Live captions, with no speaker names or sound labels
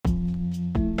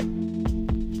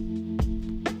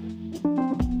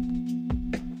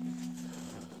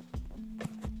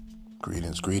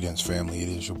Greetings, family. It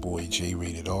is your boy J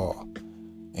Rated R,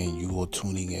 and you are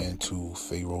tuning in to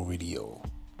Pharaoh Radio.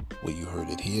 Where you heard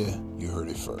it here, you heard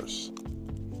it first.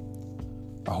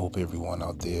 I hope everyone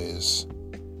out there is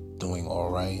doing all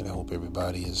right. I hope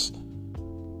everybody is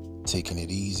taking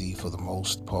it easy for the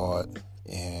most part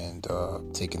and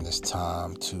taking this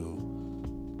time to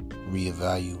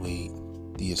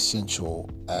reevaluate the essential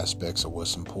aspects of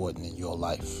what's important in your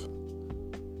life.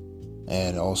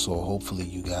 And also, hopefully,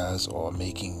 you guys are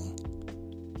making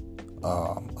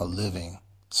a living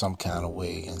some kind of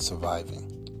way and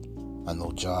surviving. I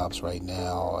know jobs right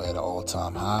now are at an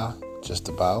all-time high, just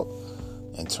about,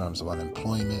 in terms of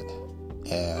unemployment.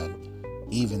 And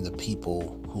even the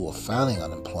people who are filing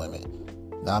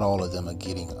unemployment, not all of them are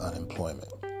getting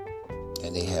unemployment.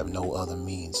 And they have no other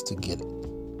means to get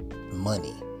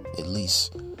money, at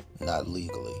least not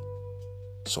legally.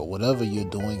 So whatever you're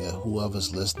doing, and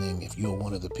whoever's listening, if you're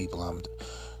one of the people I'm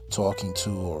talking to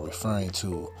or referring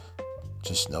to,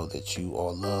 just know that you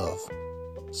are loved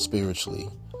spiritually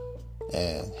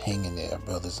and hang in there,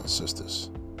 brothers and sisters.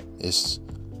 It's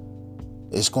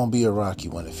going to be a rocky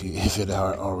one if it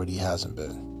already hasn't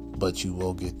been, but you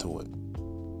will get through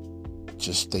it.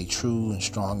 Just stay true and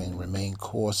strong and remain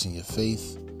course in your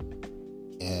faith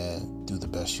and do the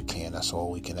best you can. That's all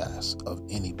we can ask of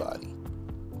anybody.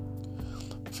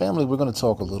 Family, we're going to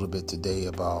talk a little bit today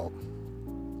about,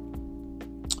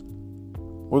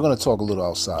 we're going to talk a little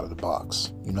outside of the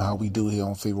box. You know how we do here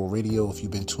on Pharaoh Radio. If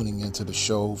you've been tuning into the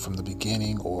show from the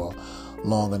beginning or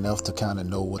long enough to kind of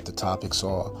know what the topics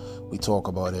are, we talk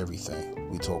about everything.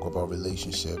 We talk about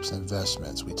relationships,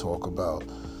 investments. We talk about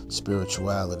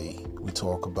spirituality. We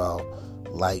talk about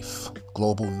life,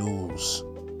 global news,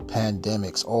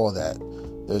 pandemics, all that.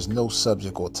 There's no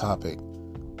subject or topic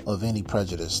of any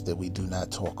prejudice that we do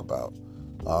not talk about,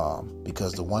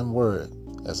 because the one word,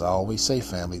 as I always say,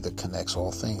 family, that connects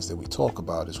all things that we talk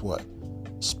about is what?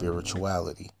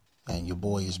 Spirituality. And your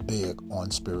boy is big on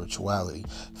spirituality.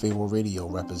 Pharaoh Radio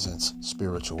represents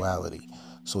spirituality.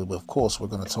 So of course we're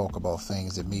going to talk about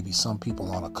things that maybe some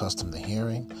people aren't accustomed to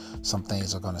hearing. Some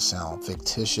things are going to sound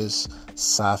fictitious,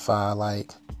 sci-fi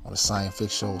like, on a science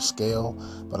fiction scale,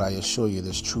 but I assure you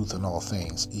there's truth in all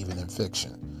things, even in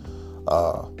fiction.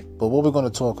 But what we're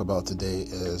going to talk about today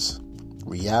is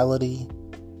reality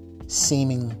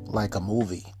seeming like a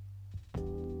movie,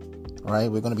 right?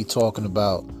 We're going to be talking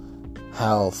about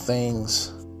how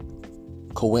things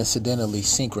coincidentally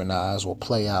synchronize or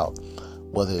play out,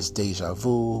 whether it's deja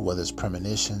vu, whether it's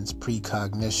premonitions,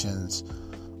 precognitions,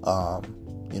 a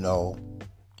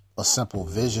simple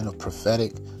vision of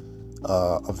prophetic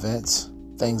events,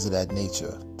 things of that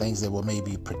nature, things that were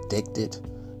maybe predicted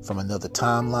from another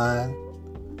timeline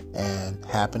and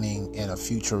happening in a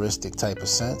futuristic type of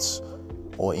sense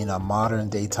or in a modern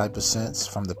day type of sense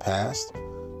from the past,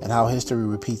 and how history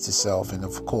repeats itself, and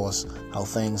of course how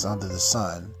things under the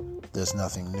sun, there's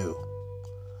nothing new.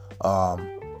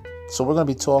 So we're going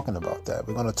to be talking about that.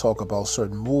 We're going to talk about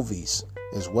certain movies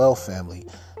as well, family,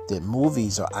 that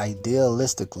movies are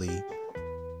idealistically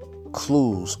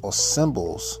clues or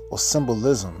symbols or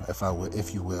symbolism,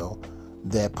 if you will,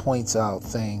 that points out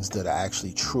things that are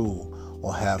actually true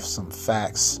or have some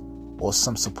facts or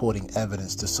some supporting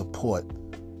evidence to support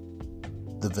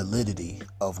the validity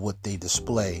of what they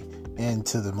display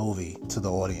into the movie to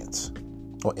the audience,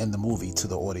 or in the movie to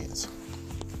the audience.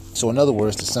 So in other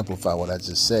words, to simplify what I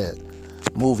just said,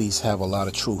 movies have a lot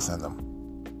of truth in them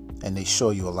and they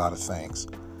show you a lot of things.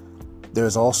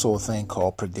 There's also a thing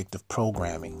called predictive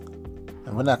programming.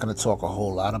 And we're not going to talk a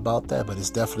whole lot about that, but it's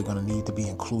definitely going to need to be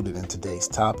included in today's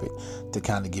topic to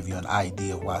kind of give you an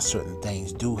idea of why certain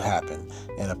things do happen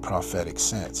in a prophetic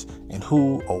sense, and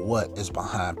who or what is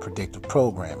behind predictive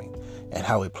programming, and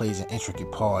how it plays an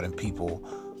intricate part in people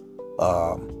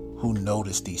who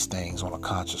notice these things on a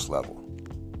conscious level.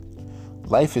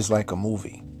 Life is like a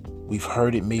movie. We've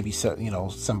heard it maybe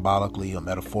symbolically or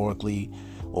metaphorically,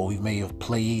 or we may have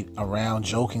played around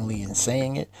jokingly in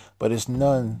saying it, but it's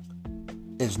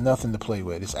nothing to play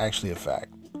with. It's actually a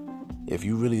fact. If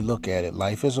you really look at it,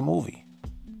 life is a movie.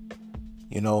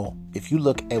 If you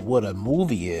look at what a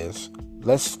movie is,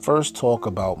 let's first talk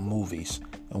about movies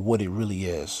and what it really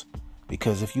is.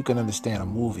 Because if you can understand a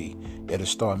movie, it'll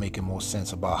start making more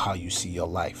sense about how you see your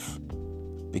life.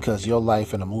 Because your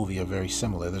life and a movie are very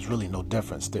similar. There's really no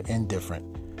difference. They're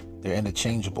indifferent. They're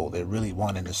interchangeable. They're really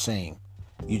one and the same.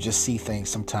 You just see things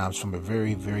sometimes from a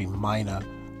very, very minor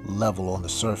level on the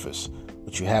surface.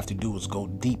 What you have to do is go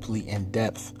deeply in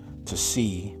depth to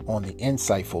see on the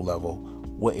insightful level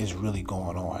what is really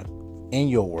going on in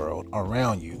your world,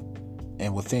 around you,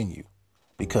 and within you.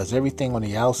 because everything on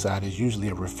the outside is usually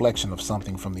a reflection of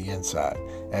something from the inside.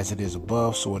 As it is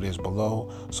above, so it is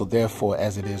below. So therefore,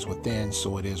 as it is within,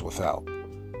 so it is without.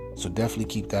 So definitely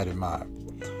keep that in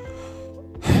mind.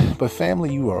 But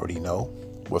family, you already know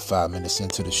we're 5 minutes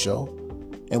into the show.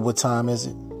 And what time is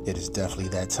it? It is definitely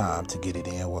that time to get it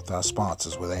in with our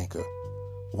sponsors with Anchor.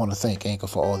 I want to thank Anchor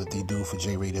for all that they do for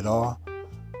J-Rated R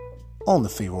on the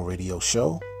Pharaoh Radio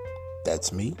Show.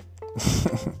 That's me.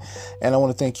 And I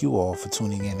want to thank you all for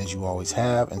tuning in as you always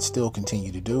have and still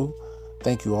continue to do.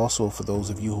 Thank you also for those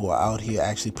of you who are out here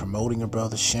actually promoting a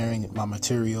brother, sharing my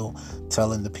material,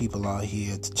 telling the people out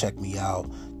here to check me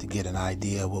out, to get an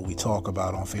idea of what we talk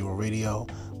about on Pharaoh Radio.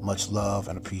 Much love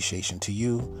and appreciation to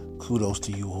you. Kudos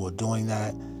to you who are doing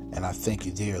that, and I thank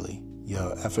you dearly.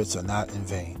 Your efforts are not in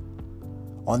vain.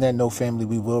 On that note, family,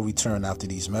 we will return after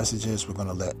these messages. We're going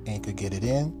to let Anchor get it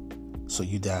in. So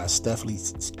you guys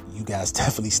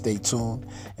definitely stay tuned,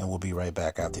 and we'll be right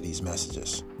back after these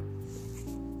messages.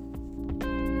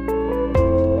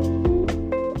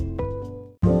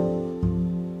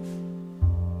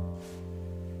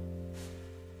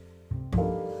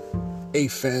 Hey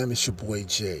fam, it's your boy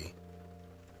Jay.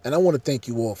 And I want to thank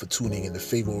you all for tuning in to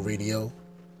Pharaoh Radio.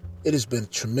 It has been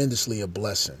tremendously a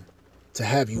blessing to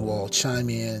have you all chime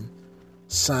in,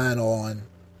 sign on,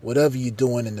 whatever you're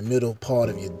doing in the middle part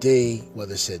of your day,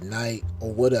 whether it's at night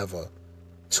or whatever,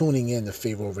 tuning in to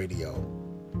Pharaoh Radio.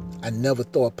 I never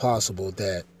thought possible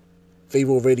that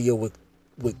Pharaoh Radio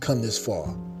would come this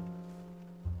far.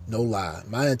 No lie.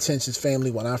 My intentions,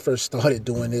 family, when I first started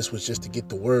doing this was just to get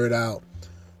the word out,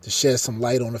 to shed some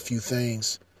light on a few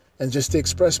things, and just to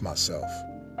express myself.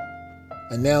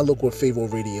 And now look where Pharaoh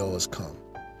Radio has come.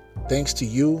 Thanks to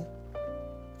you,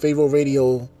 Pharaoh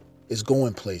Radio is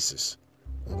going places.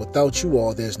 Without you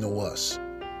all, there's no us.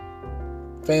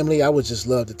 Family, I would just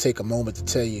love to take a moment to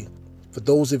tell you, for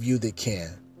those of you that can,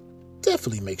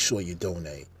 definitely make sure you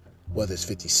donate. Whether it's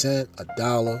 50 cents,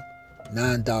 $1,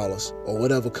 $9, or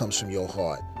whatever comes from your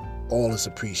heart, all is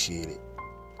appreciated.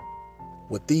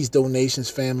 With these donations,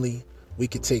 family, we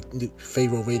could take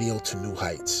Pharaoh Radio to new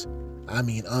heights. I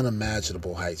mean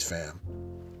unimaginable heights, fam.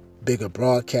 Bigger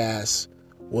broadcasts.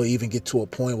 We'll even get to a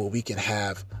point where we can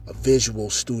have a visual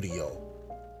studio.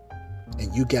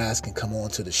 And you guys can come on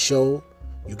to the show.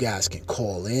 You guys can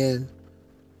call in.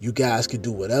 You guys can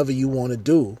do whatever you want to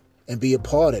do and be a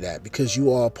part of that, because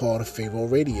you are a part of Pharaoh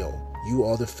Radio. You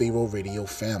are the Pharaoh Radio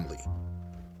family.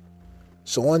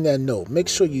 So on that note, make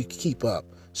sure you keep up.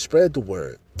 Spread the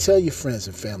word. Tell your friends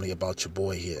and family about your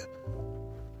boy here.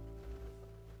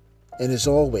 And as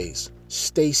always,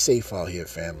 stay safe out here,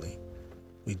 family.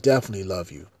 We definitely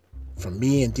love you. From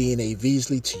me and DNA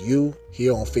Veasley to you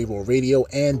here on Pharaoh Radio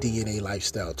and DNA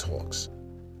Lifestyle Talks.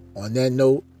 On that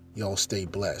note, y'all stay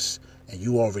blessed. And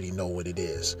you already know what it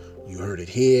is. You heard it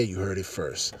here, you heard it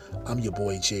first. I'm your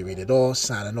boy J-Rated R,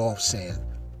 signing off saying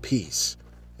peace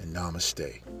and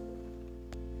namaste.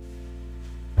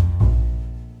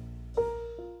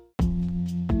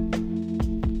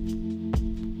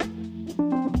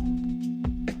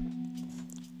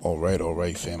 All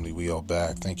right, family, we are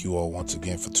back. Thank you all once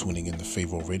again for tuning in to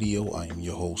Pharaoh Radio. I am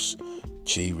your host,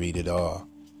 J-Rated R.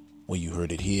 Well, you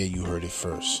heard it here, you heard it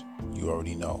first. You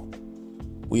already know.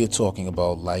 We are talking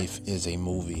about Life is a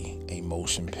Movie, a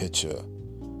motion picture.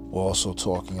 We're also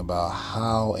talking about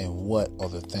how and what are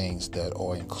the things that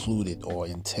are included or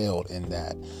entailed in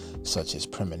that, such as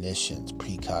premonitions,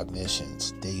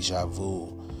 precognitions, deja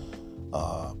vu,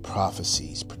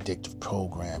 prophecies, predictive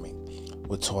programming.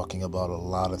 We're talking about a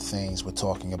lot of things. We're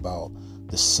talking about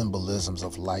the symbolisms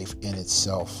of life in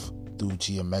itself through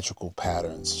geometrical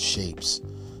patterns, shapes.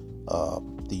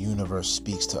 The universe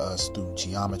speaks to us through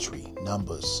geometry,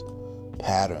 numbers,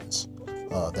 patterns.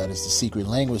 That is the secret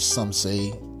language, some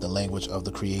say, the language of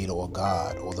the creator or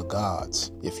God, or the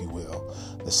gods, if you will.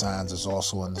 The signs is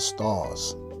also in the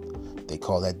stars. They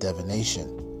call that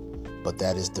divination, but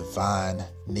that is divine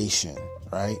nation,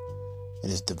 right? It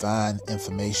is divine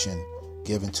information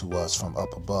given to us from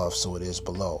up above, so it is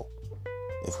below.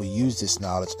 If we use this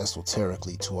knowledge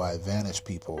esoterically to our advantage,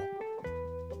 people,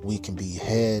 we can be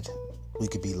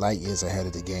light years ahead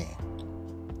of the game.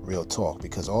 Real talk,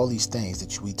 because all these things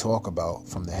that we talk about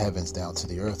from the heavens down to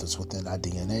the earth is within our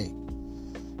DNA.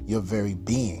 Your very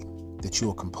being that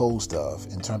you are composed of,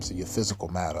 in terms of your physical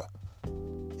matter,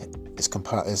 is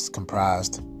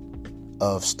comprised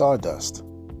of stardust.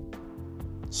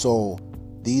 So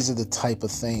these are the type of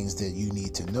things that you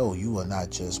need to know. You are not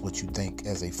just what you think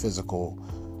as a physical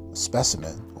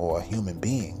specimen or a human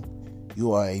being.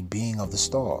 You are a being of the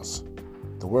stars.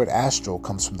 The word astro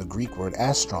comes from the Greek word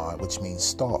astron, which means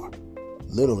star.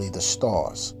 Literally the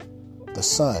stars. The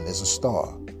sun is a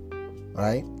star.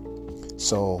 right?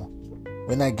 So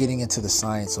we're not getting into the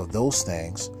science of those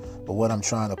things, but what I'm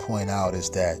trying to point out is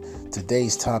that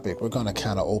today's topic, we're going to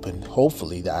kind of open,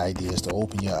 hopefully the idea is to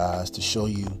open your eyes, to show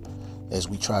you, as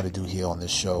we try to do here on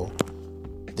this show,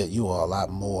 that you are a lot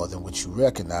more than what you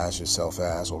recognize yourself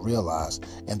as or realize,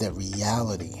 and that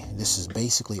reality, this is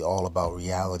basically all about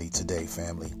reality today,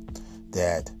 family,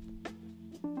 that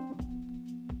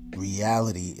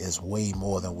reality is way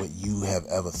more than what you have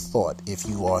ever thought. If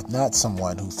you are not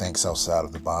someone who thinks outside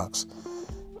of the box,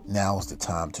 now is the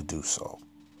time to do so.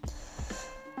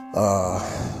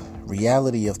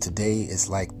 Reality of today is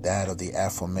like that of the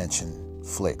aforementioned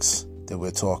flicks that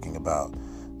we're talking about,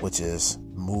 which is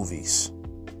movies,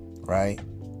 right?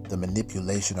 The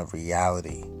manipulation of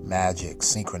reality, magic,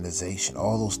 synchronization,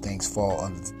 all those things fall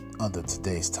under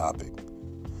today's topic.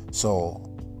 So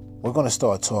we're going to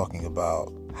start talking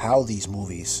about how these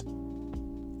movies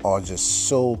are just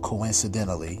so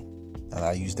coincidentally, and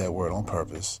I use that word on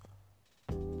purpose,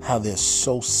 how they're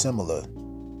so similar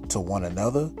to one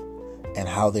another, and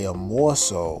how they are more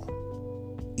so,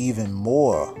 even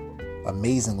more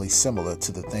amazingly similar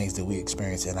to the things that we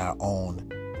experience in our own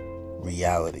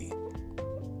reality.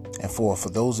 And for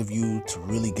those of you to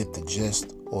really get the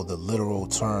gist or the literal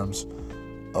terms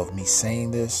of me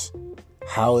saying this,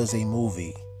 how is a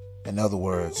movie, in other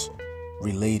words,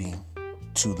 relating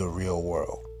to the real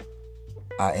world?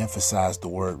 I emphasize the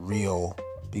word real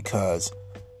because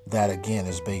that again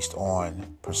is based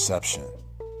on perception.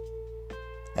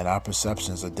 And our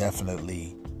perceptions are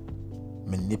definitely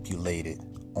manipulated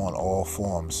on all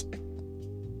forms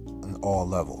and all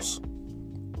levels.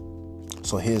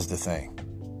 So here's the thing.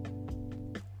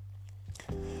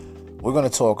 We're going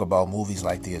to talk about movies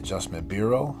like The Adjustment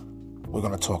Bureau. We're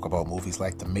going to talk about movies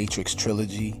like The Matrix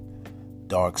Trilogy,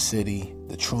 Dark City,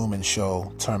 The Truman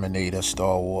Show, Terminator,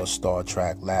 Star Wars, Star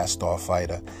Trek, Last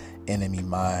Starfighter, Enemy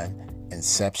Mine,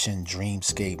 Inception,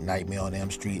 Dreamscape, Nightmare on Elm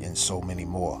Street, and so many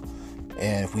more.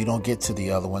 And if we don't get to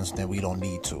the other ones, then we don't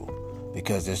need to,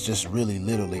 because there's just really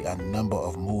literally a number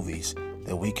of movies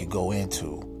that we could go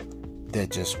into that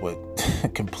just would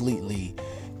completely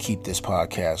keep this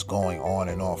podcast going on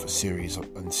and on for series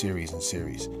and series and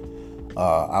series.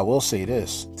 I will say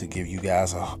this to give you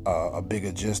guys a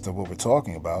bigger gist of what we're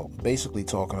talking about. Basically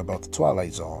talking about the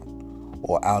Twilight Zone,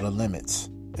 or Outer Limits,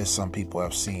 as some people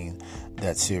have seen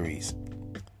that series.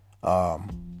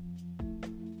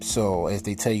 So as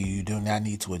they tell you, you do not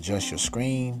need to adjust your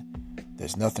screen.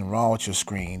 There's nothing wrong with your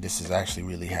screen. This is actually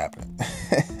really happening.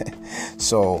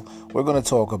 So we're going to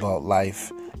talk about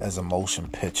life as a motion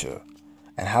picture.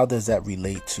 And how does that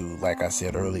relate to, like I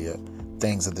said earlier,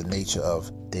 things of the nature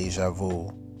of deja vu,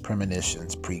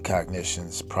 premonitions,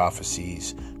 precognitions,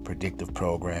 prophecies, predictive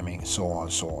programming, so on,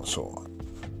 so on, so on.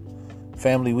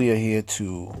 Family, we are here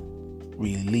to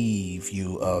relieve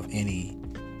you of any,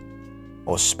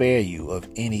 or spare you of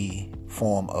any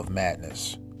form of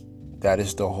madness. That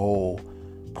is the whole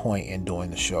point in doing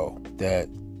the show, that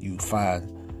you find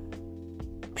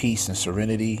peace and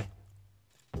serenity,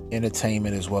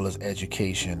 entertainment as well as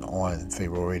education on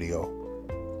Pharaoh Radio.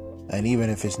 And even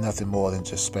if it's nothing more than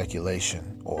just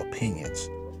speculation or opinions,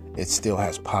 it still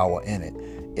has power in it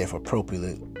if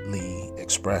appropriately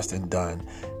expressed and done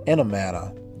in a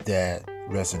manner that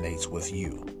resonates with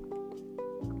you.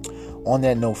 On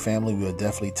that note, family, we'll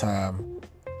definitely time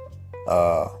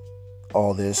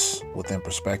all this within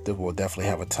perspective. We'll definitely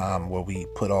have a time where we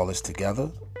put all this together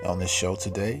on this show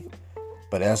today.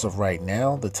 But as of right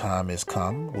now, the time has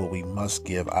come where we must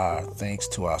give our thanks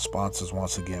to our sponsors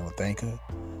once again with Anchor.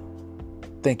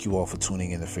 Thank you all for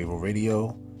tuning in to Pharaoh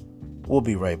Radio. We'll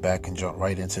be right back and jump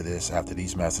right into this after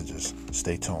these messages.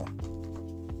 Stay tuned.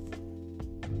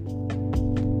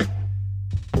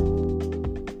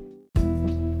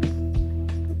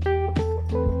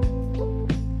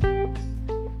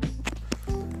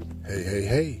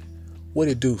 Hey, what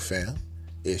it do, fam?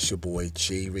 It's your boy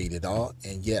J Rated R,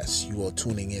 and yes, you are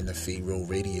tuning in to Pharaoh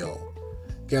Radio.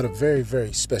 Got a very,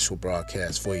 very special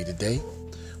broadcast for you today.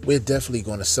 We're definitely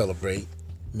going to celebrate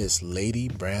Miss Lady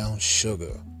Brown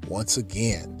Sugar once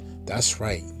again. That's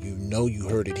right, you know you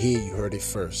heard it here, you heard it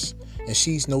first. And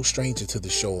she's no stranger to the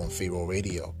show on Pharaoh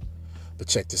Radio. But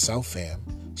check this out, fam.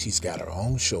 She's got her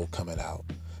own show coming out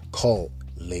called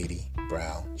Lady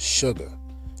Brown Sugar.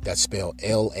 That's spelled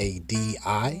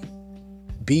LADIBROWN,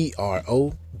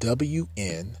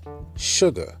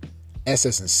 Sugar. S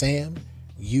as in Sam,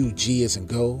 UG as in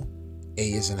go,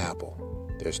 A as in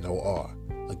apple. There's no R.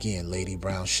 Again, Lady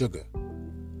Brown Sugar.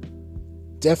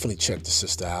 Definitely check the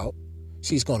sister out.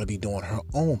 She's going to be doing her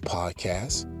own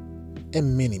podcast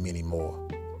and many, many more.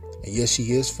 And yes,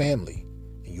 she is family.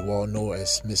 And you all know her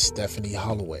as Miss Stephanie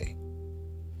Holloway.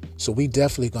 So we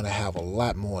definitely going to have a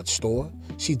lot more in store.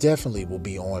 She definitely will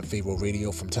be on Pharaoh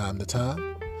Radio from time to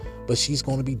time, but she's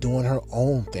going to be doing her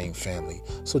own thing, family.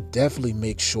 So definitely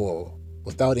make sure,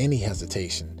 without any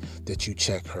hesitation, that you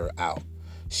check her out.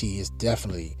 She is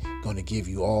definitely going to give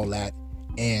you all that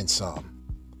and some.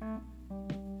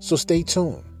 So stay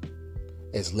tuned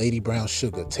as Lady Brown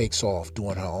Sugar takes off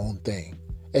doing her own thing,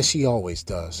 as she always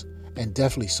does, and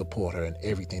definitely support her in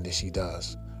everything that she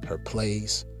does. Her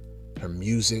plays, her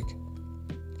music.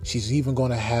 She's even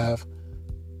going to have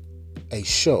a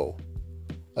show,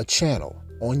 a channel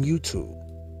on YouTube.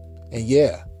 And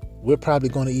yeah, we're probably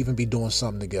going to even be doing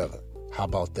something together. How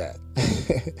about that?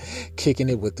 Kicking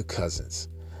it with the cousins,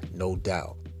 no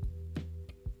doubt.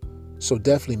 So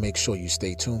definitely make sure you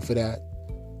stay tuned for that.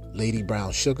 Lady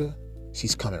Brown Sugar,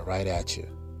 she's coming right at you.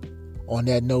 On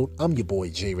that note, I'm your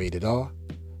boy J-Rated R.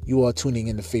 You are tuning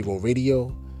in to Pharaoh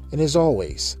Radio. And as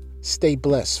always, stay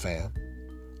blessed, fam.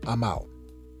 I'm out.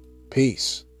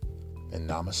 Peace and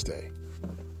namaste.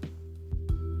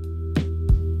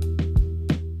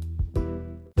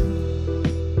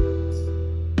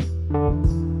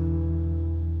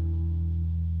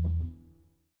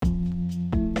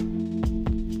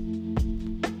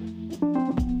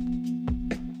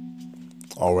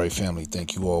 All right, family,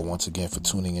 thank you all once again for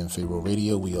tuning in Pharaoh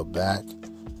Radio. We are back,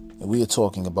 and we are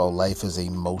talking about life as a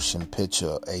motion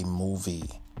picture, a movie.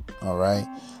 All right,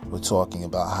 we're talking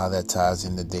about how that ties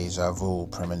into deja vu,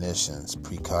 premonitions,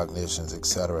 precognitions,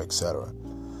 etc., etc.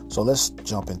 So let's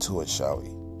jump into it, shall we?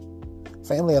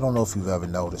 Family, I don't know if you've ever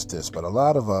noticed this, but a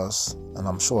lot of us, and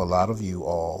I'm sure a lot of you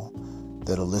all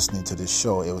that are listening to this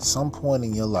show, at some point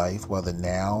in your life, whether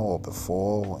now or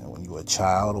before, when you were a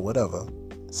child or whatever,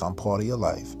 some part of your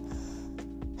life,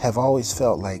 have always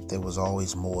felt like there was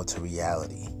always more to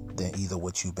reality than either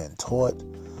what you've been taught,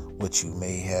 what you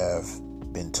may have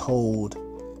been told,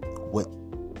 what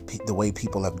the way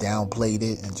people have downplayed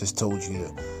it and just told you,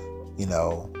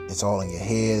 it's all in your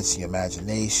head, it's your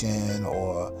imagination,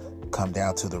 or come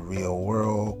down to the real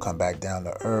world, come back down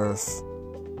to earth.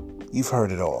 You've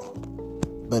heard it all.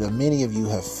 But many of you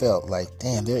have felt like,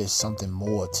 damn, there is something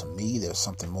more to me. There's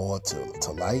something more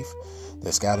to life.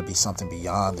 There's got to be something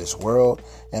beyond this world.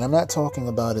 And I'm not talking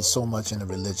about it so much in a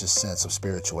religious sense of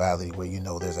spirituality where,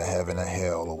 there's a heaven, a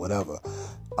hell, or whatever.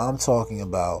 I'm talking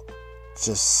about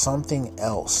just something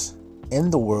else in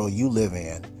the world you live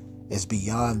in is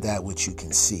beyond that which you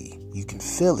can see. You can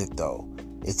feel it, though.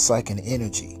 It's like an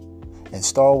energy. In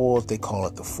Star Wars, they call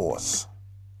it the Force,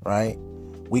 right?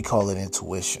 We call it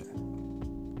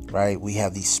intuition, right? We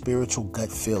have these spiritual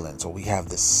gut feelings, or we have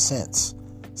this sense,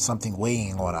 something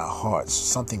weighing on our hearts,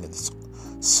 something that's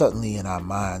suddenly in our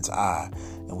mind's eye,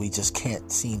 and we just can't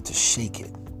seem to shake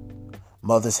it.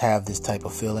 Mothers have this type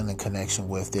of feeling and connection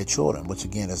with their children, which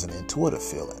again is an intuitive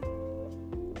feeling.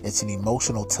 It's an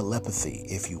emotional telepathy,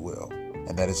 if you will,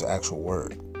 and that is an actual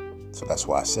word. So that's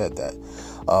why I said that.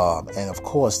 And of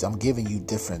course, I'm giving you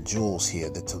different jewels here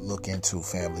to look into,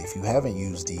 family. If you haven't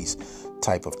used these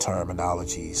type of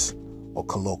terminologies or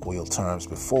colloquial terms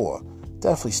before,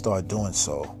 definitely start doing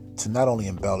so to not only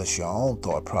embellish your own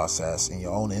thought process and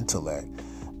your own intellect,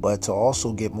 but to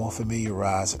also get more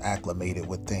familiarized and acclimated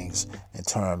with things in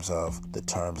terms of the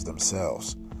terms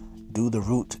themselves. Do the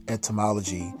root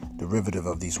etymology derivative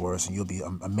of these words, and you'll be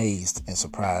amazed and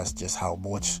surprised just how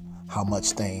much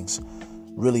things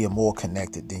really are more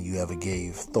connected than you ever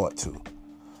gave thought to.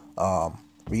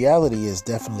 Reality is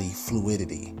definitely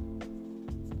fluidity.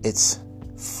 It's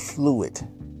fluid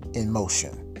in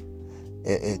motion.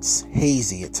 It's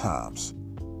hazy at times.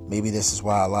 Maybe this is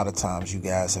why a lot of times you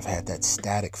guys have had that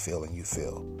static feeling you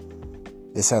feel.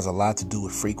 This has a lot to do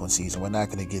with frequencies, and we're not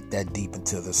going to get that deep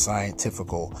into the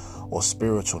scientific or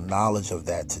spiritual knowledge of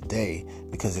that today,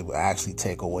 because it will actually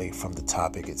take away from the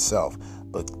topic itself.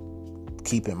 But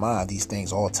keep in mind, these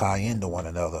things all tie into one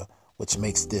another, which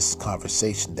makes this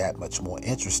conversation that much more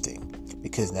interesting,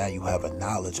 because now you have a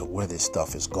knowledge of where this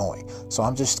stuff is going. So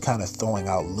I'm just kind of throwing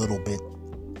out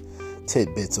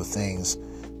tidbits of things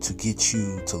to get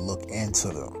you to look into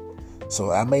them.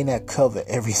 So I may not cover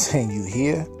everything you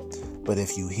hear, but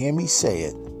if you hear me say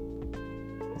it,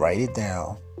 write it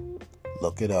down,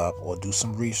 look it up, or do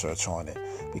some research on it,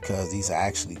 because these are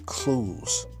actually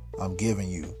clues I'm giving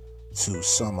you to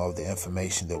some of the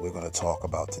information that we're going to talk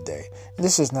about today. And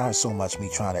this is not so much me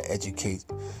trying to educate.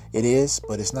 It is,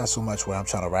 but it's not so much where I'm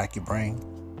trying to rack your brain.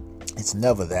 It's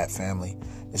never that, family.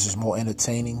 This is more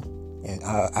entertaining. And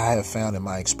I have found in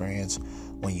my experience,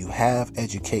 when you have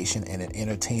education in an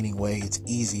entertaining way, it's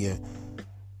easier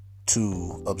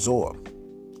to absorb.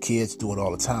 Kids do it all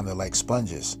the time. They're like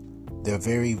sponges. They're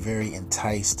very, very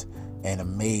enticed and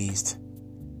amazed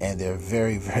and they're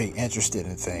very, very interested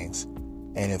in things.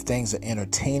 And if things are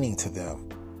entertaining to them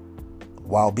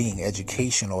while being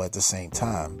educational at the same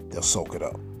time, they'll soak it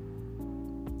up.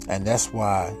 And that's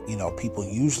why, people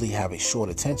usually have a short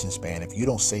attention span. If you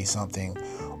don't say something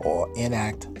or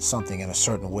enact something in a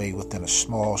certain way within a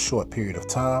small, short period of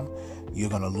time, you're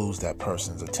going to lose that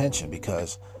person's attention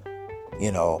because,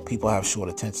 people have short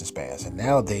attention spans. And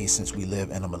nowadays, since we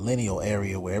live in a millennial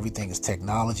area where everything is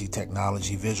technology,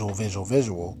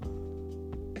 visual,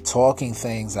 talking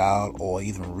things out or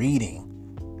even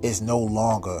reading is no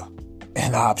longer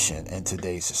an option in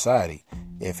today's society.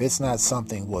 If it's not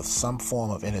something with some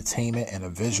form of entertainment and a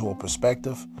visual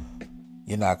perspective,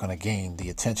 you're not going to gain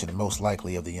the attention, most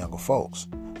likely, of the younger folks.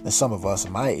 And some of us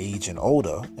my age and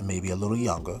older, and maybe a little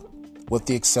younger, with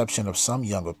the exception of some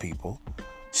younger people,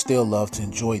 still love to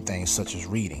enjoy things such as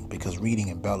reading, because reading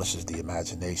embellishes the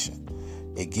imagination.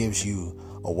 It gives you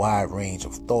a wide range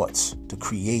of thoughts to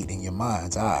create in your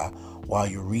mind's eye while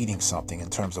you're reading something in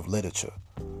terms of literature.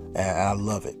 And I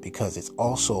love it because it's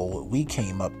also what we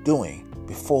came up doing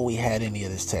before we had any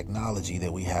of this technology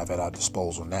that we have at our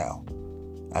disposal now.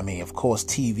 I mean, of course,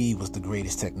 TV was the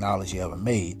greatest technology ever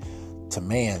made to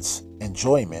man's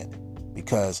enjoyment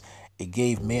because it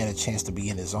gave man a chance to be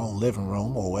in his own living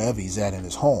room or wherever he's at in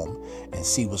his home and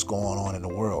see what's going on in the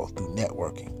world through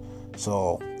networking.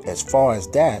 So as far as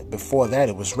that, before that,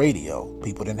 it was radio.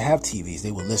 People didn't have TVs.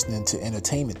 They were listening to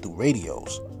entertainment through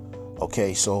radios.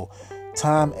 Okay, so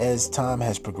as time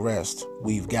has progressed,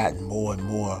 we've gotten more and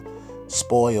more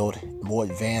spoiled, more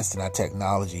advanced in our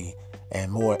technology,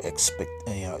 and more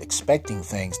expecting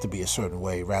things to be a certain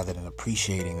way rather than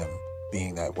appreciating them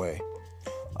being that way.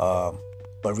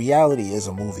 But reality is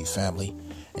a movie, family.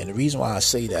 And the reason why I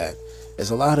say that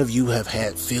is a lot of you have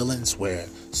had feelings where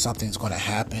something's going to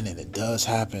happen and it does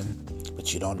happen,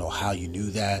 but you don't know how you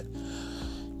knew that.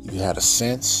 You had a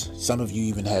sense. Some of you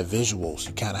even had visuals.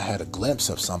 You kind of had a glimpse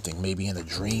of something, maybe in a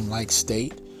dream-like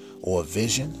state or a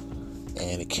vision,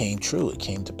 and it came true. It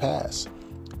came to pass.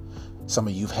 Some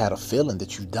of you have had a feeling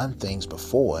that you've done things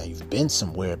before. You've been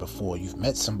somewhere before. You've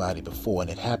met somebody before,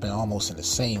 and it happened almost in the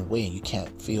same way, and you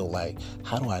can't feel like,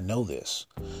 how do I know this?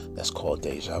 That's called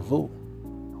deja vu.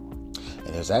 And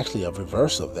there's actually a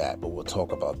reverse of that, but we'll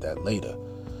talk about that later.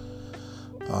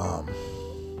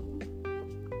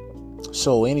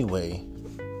 So anyway,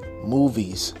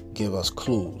 movies give us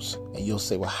clues. And you'll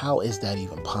say, well, how is that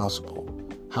even possible?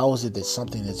 How is it that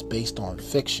something that's based on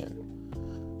fiction,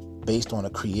 based on a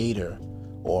creator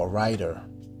or a writer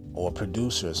or a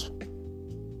producer's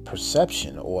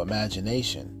perception or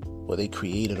imagination, where they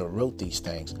created or wrote these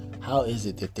things, how is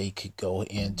it that they could go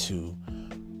into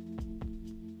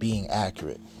being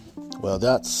accurate? Well,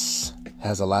 that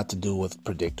has a lot to do with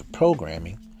predictive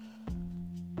programming,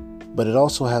 but it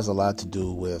also has a lot to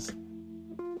do with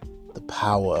the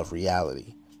power of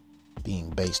reality being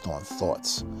based on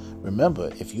thoughts. Remember,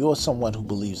 if you're someone who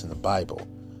believes in the Bible,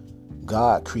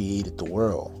 God created the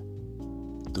world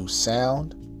through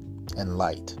sound and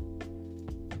light.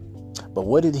 But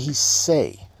what did he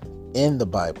say in the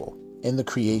Bible, in the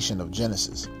creation of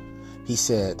Genesis? He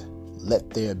said, "Let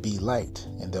there be light,"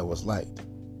 and there was light.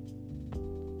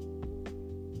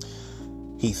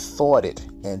 He thought it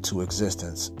into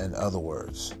existence. In other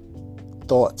words,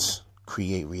 thoughts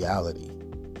create reality.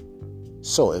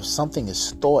 So if something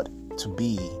is thought to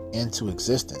be into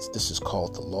existence, this is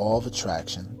called the law of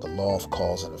attraction, the law of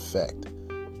cause and effect.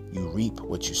 You reap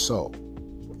what you sow.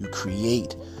 You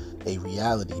create a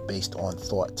reality based on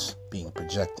thoughts being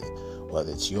projected,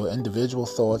 whether it's your individual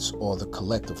thoughts or the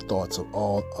collective thoughts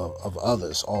of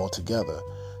others all together.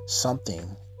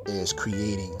 Something is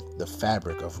creating the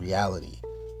fabric of reality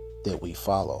that we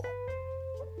follow,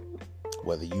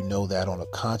 whether you know that on a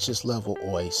conscious level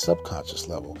or a subconscious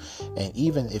level. And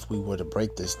even if we were to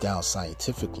break this down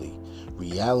scientifically,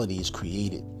 reality is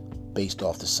created based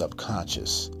off the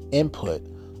subconscious input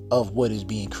of what is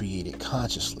being created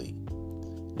consciously.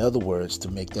 In other words,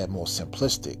 to make that more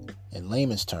simplistic, in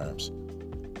layman's terms,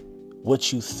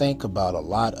 what you think about a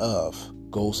lot of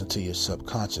goes into your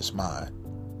subconscious mind.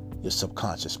 Your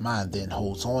subconscious mind then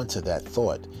holds on to that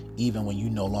thought even when you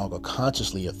no longer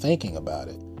consciously are thinking about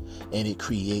it. And it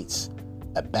creates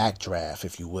a backdraft,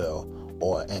 if you will,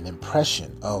 or an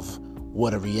impression of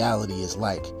what a reality is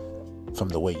like from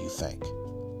the way you think.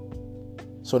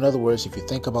 So in other words, if you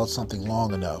think about something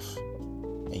long enough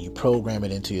and you program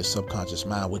it into your subconscious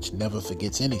mind, which never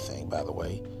forgets anything, by the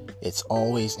way, it's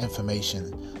always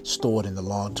information stored in the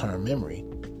long-term memory,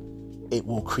 it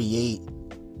will create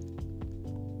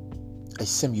a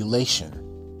simulation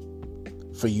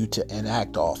for you to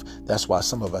enact off. That's why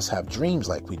some of us have dreams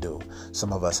like we do.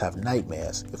 Some of us have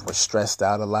nightmares. If we're stressed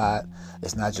out a lot,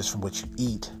 it's not just from what you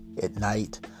eat at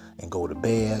night and go to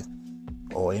bed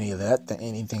or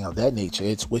anything of that nature.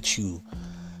 It's what you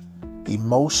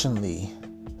emotionally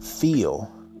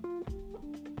feel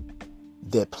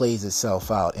that plays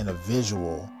itself out in a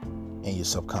visual in your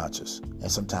subconscious.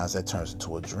 And sometimes that turns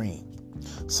into a dream.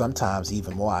 Sometimes,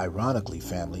 even more ironically,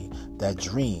 family, that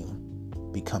dream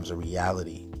becomes a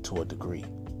reality to a degree.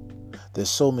 There's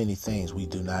so many things we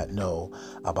do not know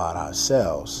about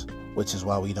ourselves, which is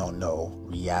why we don't know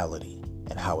reality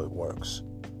and how it works.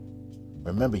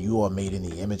 Remember, you are made in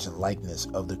the image and likeness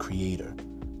of the Creator.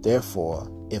 Therefore,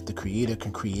 if the Creator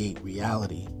can create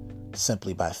reality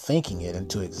simply by thinking it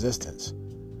into existence,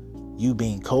 you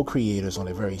being co-creators on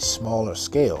a very smaller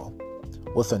scale,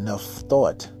 with enough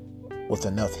thought, with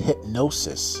enough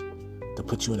hypnosis to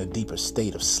put you in a deeper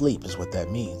state of sleep is what that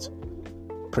means.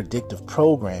 Predictive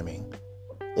programming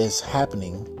is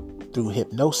happening through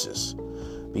hypnosis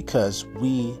because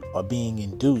we are being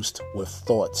induced with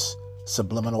thoughts,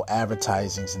 subliminal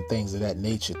advertisings and things of that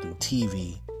nature through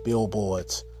TV,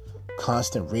 billboards,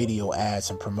 constant radio ads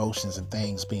and promotions and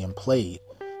things being played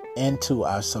into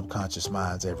our subconscious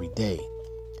minds every day.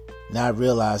 Not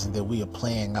realizing that we are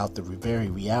playing out the very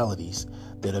realities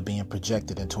that are being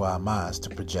projected into our minds to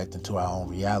project into our own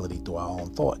reality through our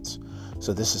own thoughts.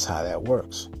 So this is how that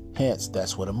works. Hence,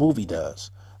 that's what a movie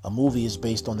does. A movie is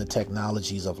based on the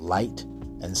technologies of light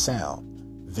and sound,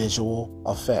 visual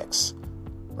effects,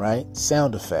 right?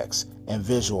 Sound effects and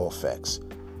visual effects.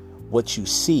 What you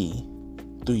see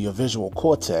through your visual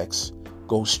cortex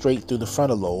goes straight through the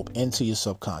frontal lobe into your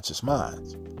subconscious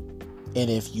mind. And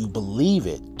if you believe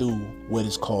it through what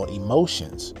is called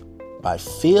emotions, by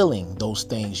feeling those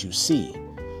things you see,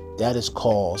 that is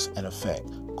cause and effect.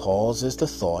 Cause is the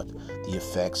thought, the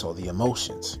effects or the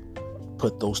emotions.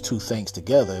 Put those two things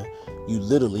together, you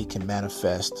literally can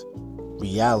manifest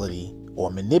reality or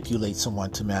manipulate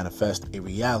someone to manifest a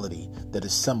reality that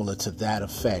is similar to that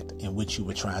effect in which you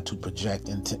were trying to project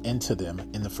into them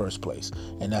in the first place.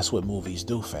 And that's what movies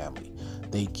do, family.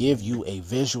 They give you a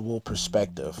visual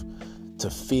perspective to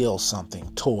feel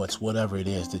something towards whatever it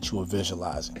is that you are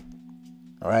visualizing.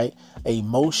 All right? A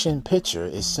motion picture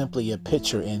is simply a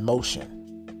picture in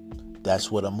motion. That's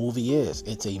what a movie is.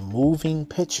 It's a moving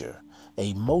picture,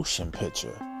 a motion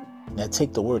picture. Now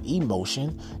take the word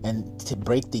emotion and to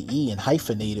break the E and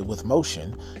hyphenate it with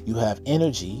motion, you have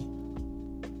energy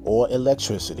or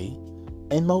electricity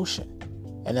in motion.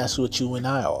 And that's what you and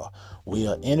I are. We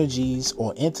are energies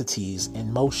or entities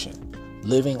in motion,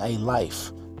 living a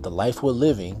life. The life we're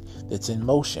living that's in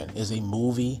motion is a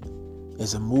movie.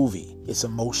 It's a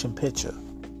motion picture.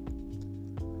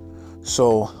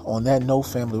 So on that note,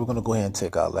 family, we're going to go ahead and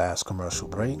take our last commercial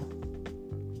break.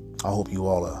 I hope you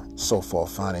all are so far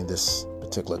finding this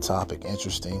particular topic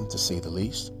interesting, to say the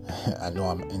least. I know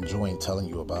I'm enjoying telling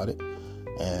you about it.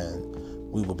 And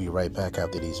we will be right back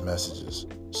after these messages.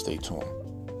 Stay tuned.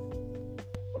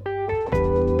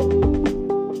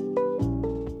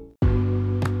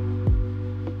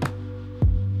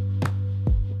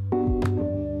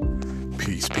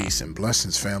 Peace and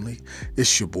blessings, family.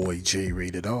 It's your boy J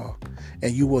Rated R,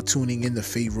 and you are tuning in to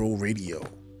Pharaoh Radio.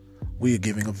 We are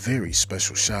giving a very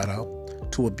special shout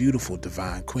out to a beautiful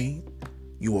divine queen.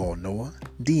 You all know her,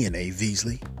 DNA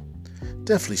Veasley.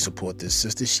 Definitely support this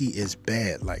sister. She is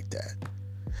bad like that.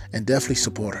 And definitely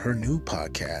support her new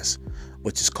podcast,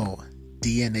 which is called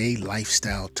DNA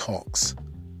Lifestyle Talks.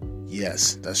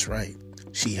 Yes, that's right.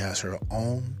 She has her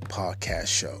own podcast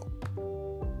show.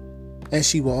 And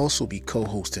she will also be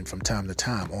co-hosting from time to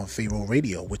time on Pharaoh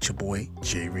Radio with your boy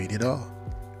J Rated R.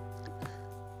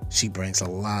 She brings a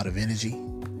lot of energy,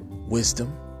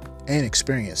 wisdom, and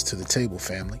experience to the table,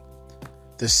 family.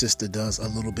 This sister does a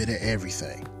little bit of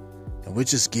everything, and we're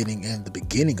just getting in the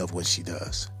beginning of what she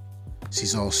does.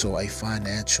 She's also a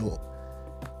financial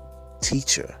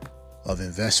teacher of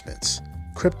investments,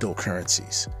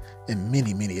 cryptocurrencies, and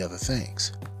many, many other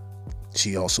things.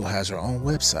 She also has her own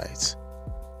websites,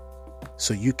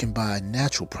 so you can buy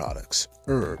natural products,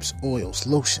 herbs, oils,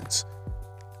 lotions,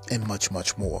 and much,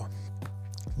 much more.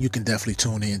 You can definitely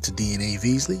tune in to DNA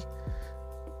Veasley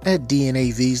at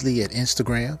DNA Veasley at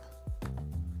Instagram.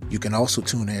 You can also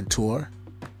tune in to her.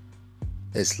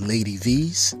 That's Lady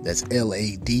V's. That's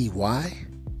LadyVeaz.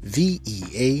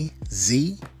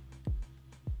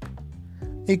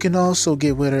 You can also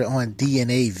get with her on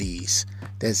DNA V's.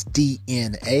 That's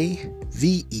DNAVEAZ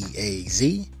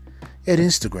at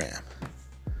Instagram.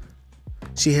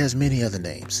 She has many other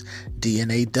names.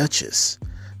 DNA Duchess.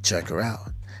 Check her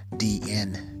out.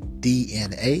 DNADCH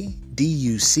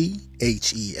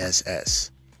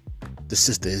Duchess. The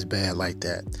sister is bad like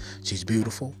that. She's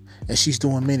beautiful, and she's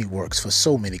doing many works for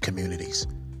so many communities.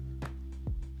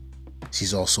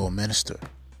 She's also a minister,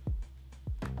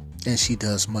 and she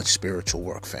does much spiritual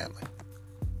work, family.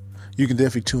 You can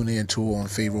definitely tune in to her on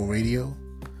Pharaoh Radio,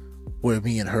 where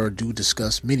me and her do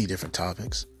discuss many different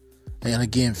topics. And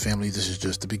again, family, this is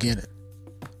just the beginning.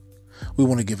 We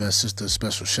want to give our sister a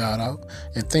special shout out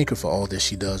and thank her for all that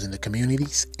she does in the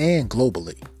communities and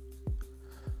globally.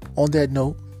 On that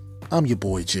note, I'm your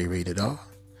boy J Rated R.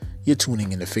 You're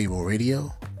tuning in to Pharaoh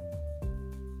Radio.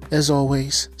 As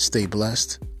always, stay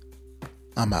blessed.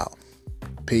 I'm out.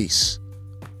 Peace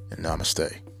and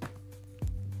namaste.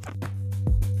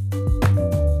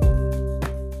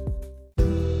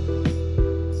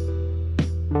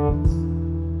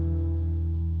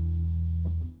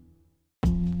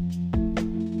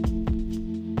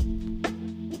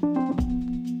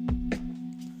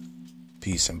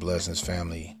 Peace and blessings,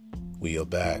 family. We are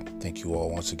back. Thank you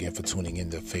all once again for tuning in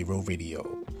to Pharaoh Radio.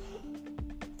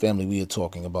 Family, we are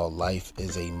talking about life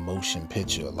is a motion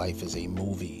picture. Life is a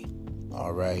movie.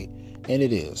 All right? And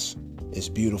it is. It's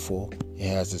beautiful. It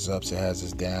has its ups, it has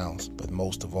its downs. But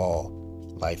most of all,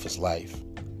 life is life.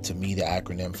 To me, the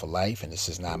acronym for life, and this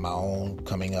is not my own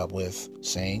coming up with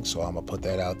saying, so I'm going to put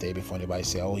that out there before anybody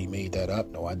say, oh, he made that up.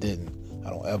 No, I didn't. I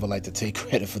don't ever like to take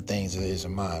credit for things that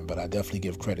isn't mine, but I definitely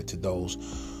give credit to those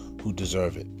who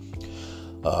deserve it.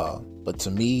 But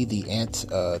to me, the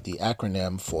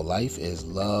acronym for life is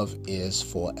love is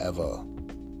forever.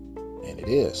 And it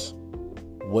is.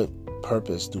 What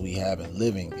purpose do we have in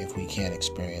living if we can't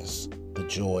experience the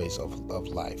joys of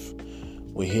life?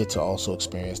 We're here to also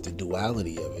experience the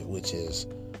duality of it, which is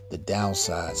the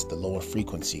downsides, the lower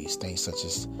frequencies, things such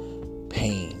as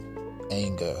pain,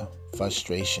 anger,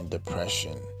 frustration,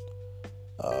 depression,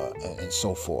 and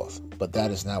so forth. But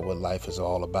that is not what life is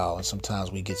all about. And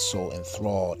sometimes we get so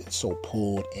enthralled and so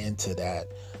pulled into that,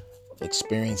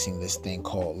 experiencing this thing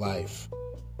called life,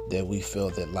 that we feel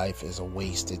that life is a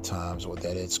waste at times, or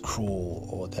that it's cruel,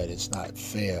 or that it's not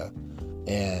fair.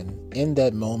 And in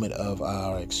that moment of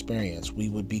our experience, we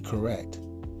would be correct.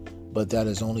 But that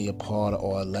is only a part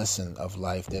or a lesson of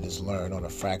life that is learned on a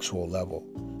factual level.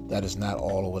 That is not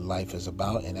all of what life is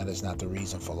about, and that is not the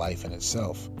reason for life in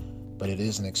itself. But it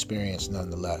is an experience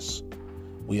nonetheless.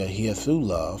 We are here through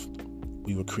love.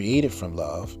 We were created from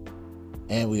love.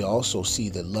 And we also see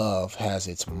that love has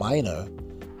its minor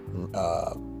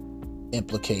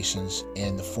implications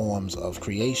in the forms of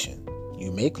creation.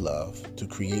 You make love to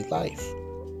create life.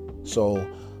 So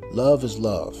love is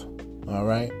love. All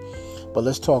right? But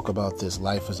let's talk about this.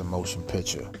 Life is a motion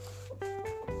picture.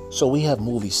 So we have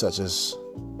movies such as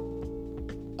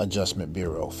Adjustment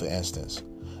Bureau, for instance.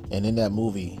 And in that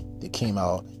movie that came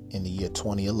out in the year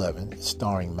 2011,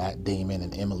 starring Matt Damon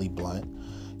and Emily Blunt,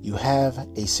 you have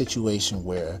a situation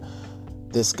where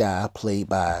this guy, played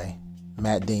by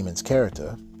Matt Damon's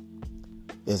character,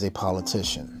 is a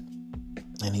politician.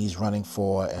 And he's running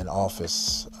for an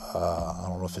office, I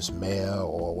don't know if it's mayor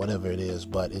or whatever it is,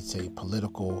 but it's a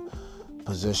political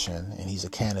position, and he's a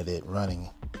candidate running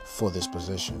for this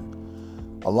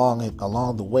position.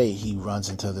 Along the way, he runs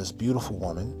into this beautiful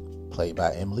woman, played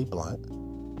by Emily Blunt,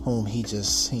 whom he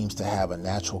just seems to have a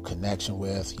natural connection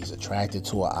with. He's attracted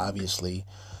to her, obviously,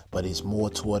 but it's more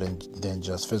to it than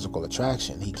just physical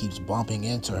attraction. He keeps bumping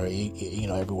into her,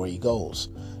 everywhere he goes,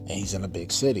 and he's in a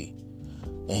big city.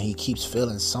 And he keeps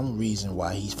feeling some reason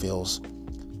why he feels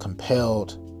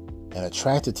compelled and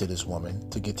attracted to this woman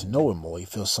to get to know her more. He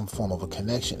feels some form of a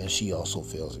connection, and she also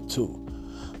feels it too.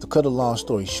 To cut a long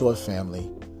story short,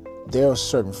 family, there are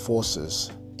certain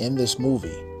forces in this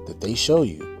movie that they show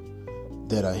you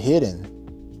that are hidden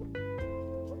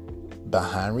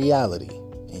behind reality.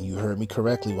 And you heard me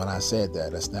correctly when I said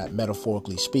that. That's not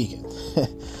metaphorically speaking.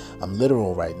 I'm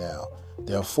literal right now.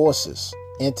 There are forces,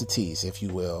 entities, if you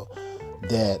will,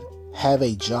 that have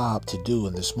a job to do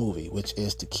in this movie, which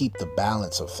is to keep the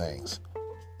balance of things.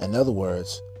 In other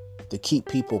words, to keep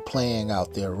people playing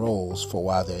out their roles for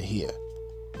while they're here.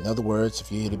 In other words,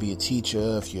 if you're here to be a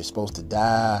teacher, if you're supposed to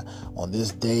die on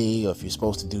this day, or if you're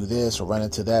supposed to do this or run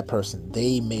into that person,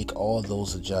 they make all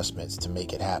those adjustments to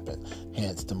make it happen.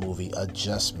 Hence the movie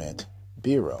Adjustment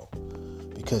Bureau.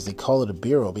 Because they call it a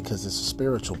bureau because it's a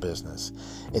spiritual business.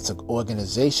 It's an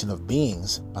organization of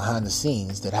beings behind the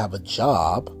scenes that have a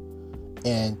job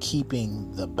in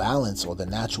keeping the balance or the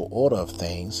natural order of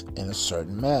things in a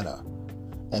certain manner.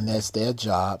 And that's their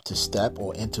job to step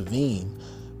or intervene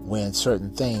when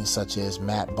certain things, such as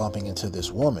Matt bumping into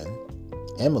this woman,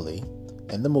 Emily,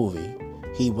 in the movie,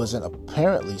 he wasn't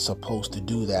apparently supposed to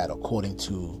do that according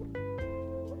to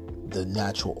the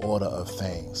natural order of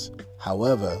things.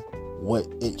 However, what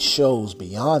it shows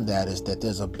beyond that is that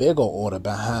there's a bigger order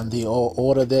behind the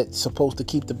order that's supposed to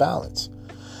keep the balance.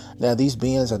 Now, these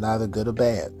beings are neither good or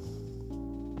bad,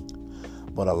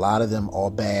 but a lot of them are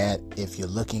bad if you're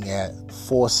looking at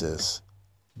forces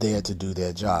there to do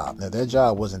their job. Now, their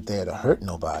job wasn't there to hurt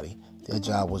nobody. Their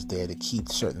job was there to keep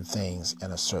certain things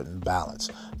in a certain balance.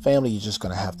 Family, you're just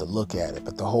going to have to look at it.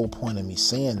 But the whole point of me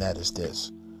saying that is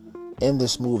this. In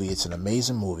this movie, it's an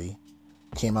amazing movie.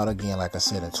 Came out again, like I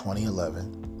said, in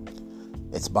 2011.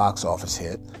 It's box office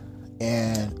hit.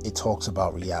 And it talks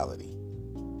about reality.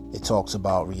 It talks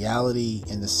about reality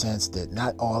in the sense that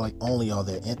not only are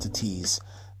there entities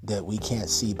that we can't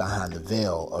see behind the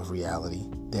veil of reality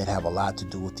that have a lot to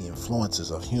do with the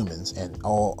influences of humans and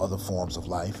all other forms of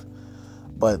life,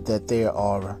 but that there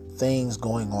are things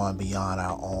going on beyond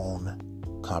our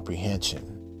own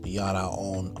comprehension, beyond our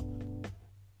own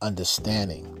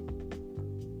understanding.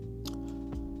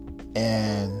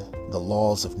 And the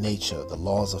laws of nature, the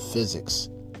laws of physics,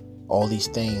 all these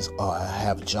things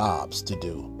have jobs to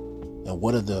do. And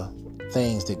what are the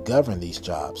things that govern these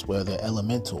jobs? Well, they're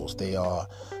elementals. They are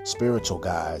spiritual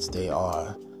guides. They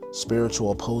are spiritual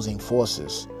opposing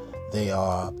forces. They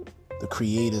are the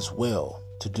Creator's will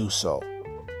to do so.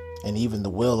 And even the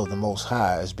will of the Most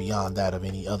High is beyond that of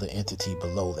any other entity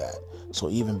below that. So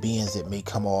even beings that may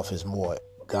come off as more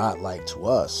godlike to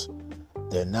us,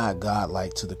 they're not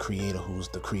godlike to the Creator, who's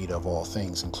the creator of all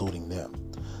things, including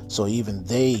them. So even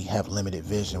they have limited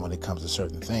vision when it comes to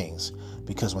certain things,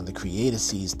 because when the Creator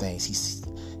sees things,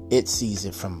 it sees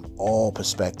it from all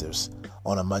perspectives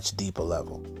on a much deeper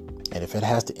level. And if it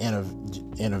has to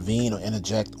intervene or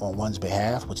interject on one's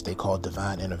behalf, which they call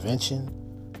divine intervention,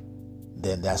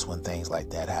 then that's when things like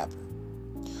that happen.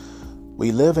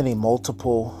 We live in a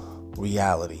multiple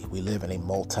reality. We live in a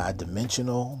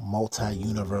multi-dimensional,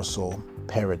 multi-universal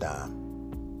paradigm.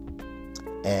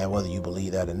 And whether you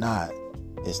believe that or not,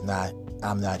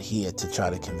 I'm not here to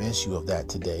try to convince you of that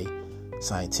today.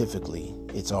 Scientifically,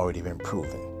 it's already been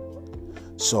proven.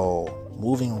 So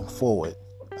moving forward,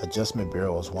 Adjustment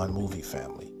Bureau is one movie,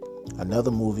 family.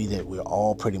 Another movie that we're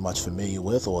all pretty much familiar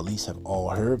with, or at least have all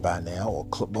heard by now,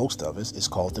 or most of us, is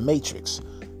called The Matrix,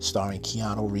 starring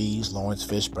Keanu Reeves, Lawrence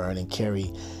Fishburne, and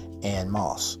Carrie Ann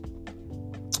Moss.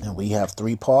 And we have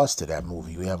 3 parts to that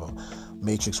movie. We have a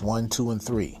Matrix 1, 2, and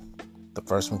 3. The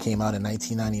first one came out in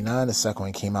 1999, the second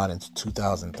one came out in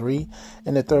 2003,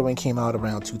 and the third one came out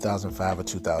around 2005 or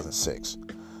 2006.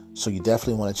 So you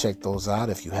definitely want to check those out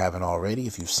if you haven't already.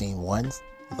 If you've seen one,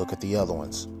 look at the other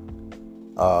ones.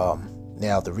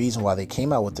 Now, the reason why they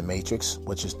came out with The Matrix,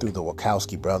 which is through the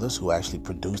Wachowski brothers, who actually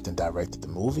produced and directed the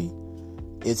movie,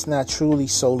 it's not truly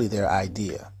solely their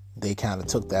idea. They kind of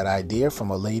took that idea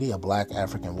from a lady, a black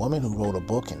African woman, who wrote a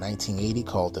book in 1980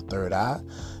 called The Third Eye,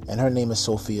 and her name is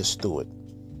Sophia Stewart.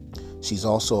 She's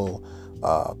also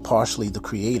partially the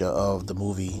creator of the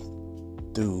movie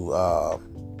through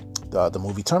the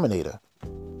movie Terminator.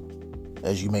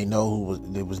 As you may know,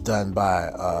 it was done by,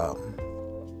 I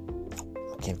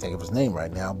can't think of his name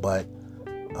right now, but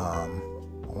I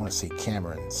want to say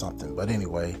Cameron something. But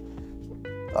anyway,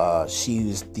 she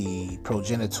is the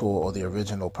progenitor or the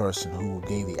original person who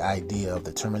gave the idea of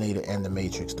the Terminator and the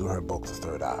Matrix through her book, The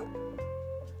Third Eye.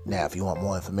 Now, if you want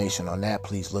more information on that,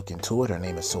 please look into it. Her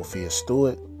name is Sophia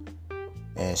Stewart,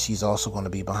 and she's also going to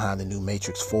be behind the new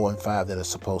Matrix 4 and 5 that are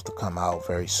supposed to come out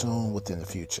very soon within the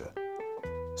future.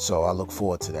 So I look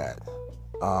forward to that.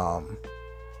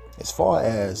 As far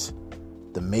as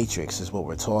The Matrix is what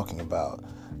we're talking about,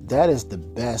 that is the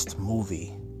best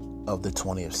movie of the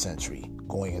 20th century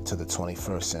going into the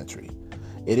 21st century.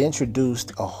 It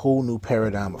introduced a whole new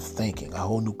paradigm of thinking, a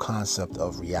whole new concept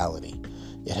of reality.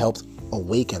 It helped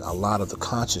awaken a lot of the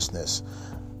consciousness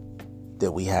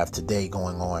that we have today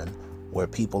going on, where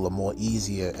people are more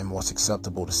easier and more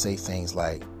susceptible to say things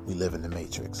like, we live in the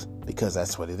Matrix, because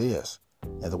that's what it is.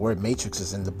 And the word Matrix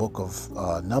is in the book of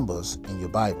Numbers in your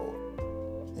Bible.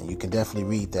 And you can definitely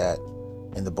read that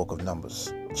in the book of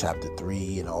Numbers, chapter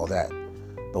 3 and all that.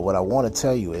 But what I want to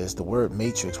tell you is the word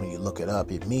matrix, when you look it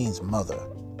up, it means mother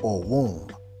or womb.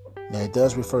 Now, it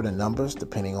does refer to numbers,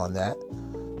 depending on that,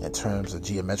 in terms of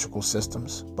geometrical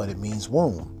systems, but it means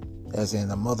womb, as in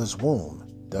a mother's womb,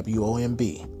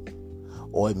 W-O-M-B,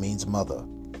 or it means mother.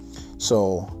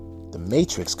 So the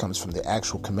matrix comes from the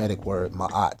actual Kemetic word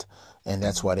ma'at, and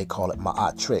that's why they call it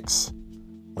ma'atrix,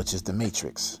 which is the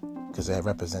matrix, because that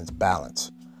represents balance.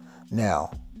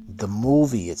 Now, the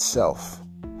movie itself,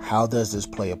 how does this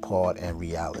play a part in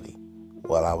reality?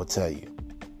 Well, I will tell you.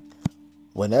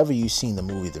 Whenever you've seen the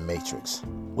movie The Matrix,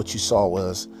 what you saw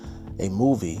was a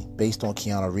movie based on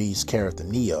Keanu Reeves' character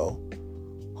Neo,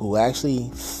 who actually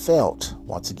felt,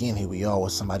 once again, here we are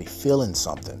with somebody feeling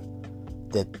something,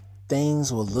 that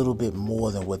things were a little bit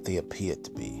more than what they appeared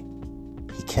to be.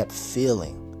 He kept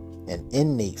feeling, an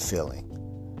innate feeling,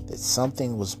 that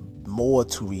something was more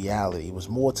to reality. It was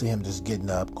more to him just getting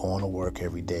up, going to work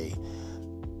every day,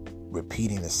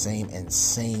 repeating the same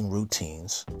insane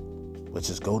routines, which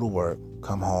is go to work,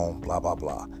 come home, blah, blah,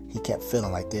 blah. He kept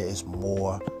feeling like there is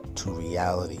more to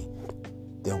reality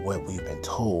than what we've been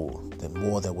told, than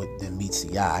more than meets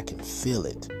the eye. I can feel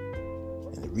it.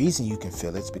 And the reason you can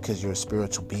feel it is because you're a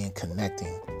spiritual being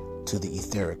connecting to the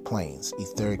etheric planes.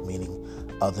 Etheric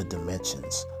meaning other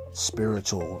dimensions,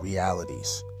 spiritual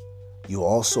realities. You're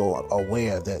also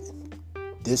aware that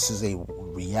this is a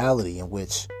reality in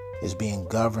which is being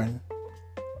governed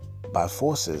by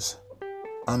forces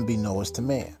unbeknownst to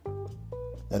man.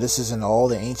 Now, this is in all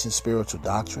the ancient spiritual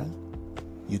doctrine.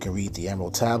 You can read the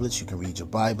Emerald Tablets, you can read your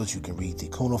Bibles, you can read the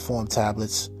Cuneiform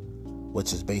Tablets,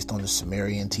 which is based on the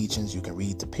Sumerian teachings. You can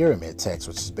read the Pyramid text,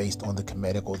 which is based on the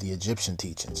Kemetic or the Egyptian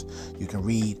teachings. You can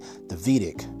read the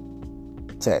Vedic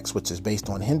text, which is based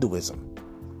on Hinduism,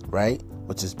 right?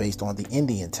 Which is based on the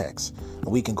Indian text. And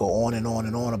we can go on and on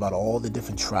and on about all the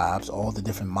different tribes, all the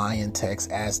different Mayan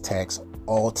texts, Aztecs,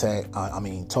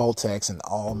 Toltecs and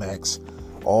Olmecs,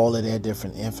 all of their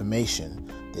different information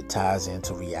that ties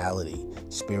into reality,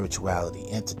 spirituality,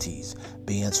 entities,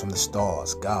 beings from the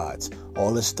stars, gods.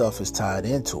 All this stuff is tied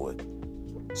into it.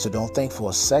 So don't think for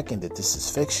a second that this is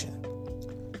fiction.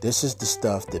 This is the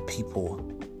stuff that people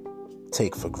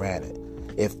take for granted.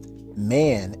 If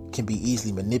man can be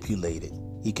easily manipulated,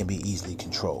 he can be easily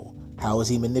controlled. How is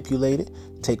he manipulated?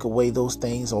 Take away those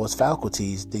things or his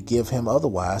faculties that give him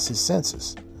otherwise his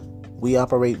senses. We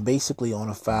operate basically on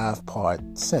a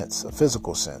 5-part sense, a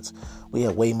physical sense. We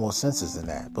have way more senses than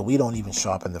that, but we don't even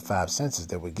sharpen the 5 senses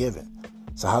that we're given.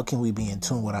 So how can we be in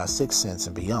tune with our 6th sense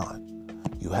and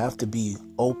beyond? You have to be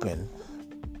open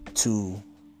to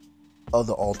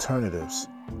other alternatives.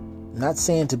 Not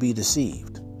saying to be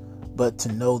deceived, but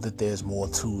to know that there's more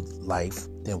to life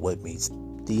than what meets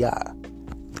the eye.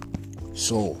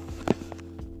 So,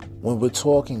 when we're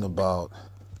talking about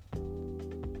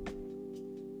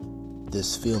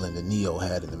this feeling that Neo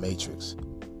had in the Matrix,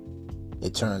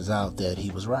 it turns out that he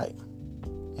was right.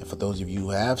 And for those of you who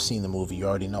have seen the movie, you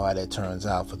already know how that turns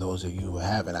out. For those of you who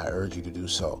haven't, I urge you to do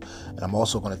so. And I'm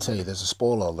also going to tell you there's a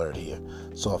spoiler alert here.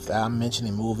 So if I'm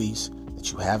mentioning movies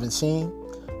that you haven't seen,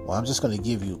 well, I'm just going to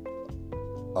give you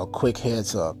a quick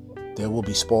heads up. There will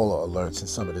be spoiler alerts in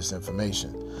some of this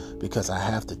information because I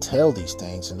have to tell these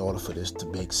things in order for this to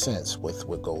make sense with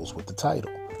what goes with the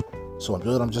title. So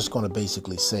I'm just going to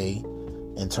basically say,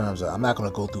 in terms of, I'm not going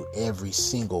to go through every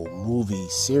single movie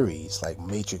series like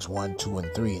Matrix 1, 2, and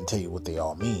 3 and tell you what they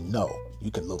all mean. No,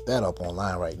 you can look that up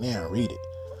online right now and read it.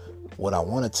 What I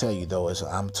want to tell you, though, is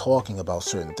I'm talking about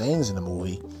certain things in the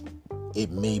movie.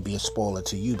 It may be a spoiler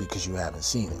to you because you haven't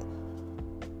seen it.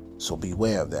 So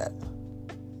beware of that.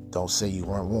 Don't say you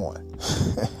weren't warned.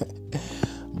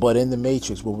 But in the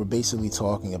Matrix, what we're basically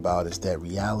talking about is that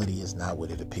reality is not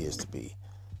what it appears to be.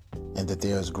 And that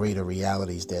there's greater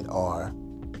realities that are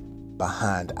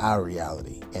behind our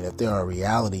reality. And if there are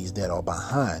realities that are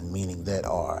behind, meaning that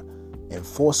are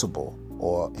enforceable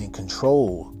or in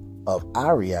control of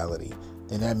our reality,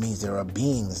 then that means there are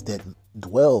beings that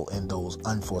dwell in those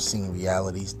unforeseen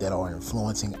realities that are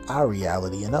influencing our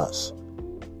reality and us.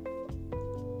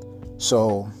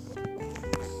 So,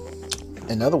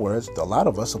 in other words, a lot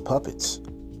of us are puppets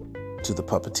to the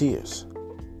puppeteers.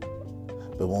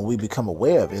 But when we become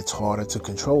aware of it, it's harder to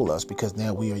control us because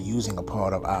now we are using a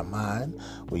part of our mind.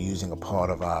 We're using a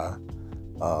part of our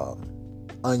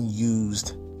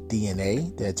unused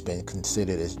DNA that's been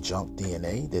considered as junk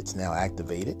DNA that's now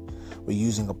activated. We're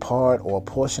using a part or a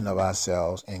portion of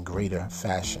ourselves in greater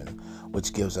fashion,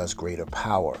 which gives us greater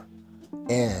power.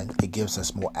 And it gives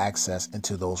us more access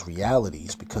into those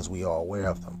realities because we are aware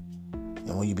of them.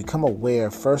 And when you become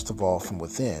aware, first of all, from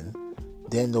within,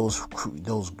 then those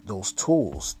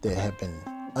tools that have been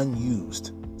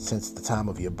unused since the time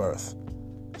of your birth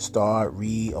start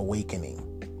reawakening.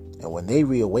 And when they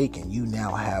reawaken, you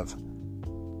now have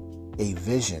a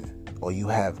vision or you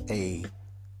have a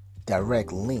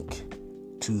direct link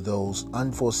to those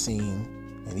unforeseen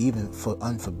and even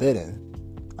forbidden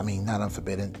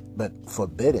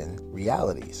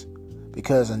realities.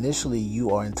 Because initially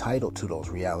you are entitled to those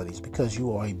realities because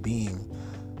you are a being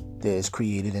that is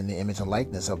created in the image and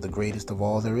likeness of the greatest of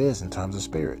all there is in terms of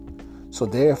spirit. So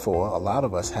therefore, a lot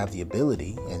of us have the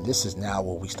ability, and this is now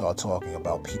where we start talking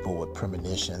about people with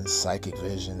premonitions, psychic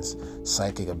visions,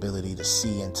 psychic ability to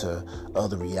see into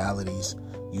other realities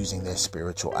using their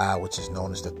spiritual eye, which is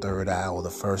known as the third eye or the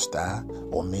first eye,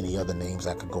 or many other names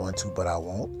I could go into, but I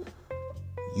won't.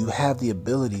 You have the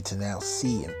ability to now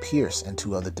see and pierce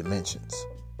into other dimensions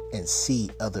and see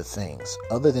other things.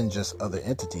 Other than just other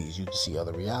entities, you can see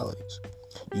other realities.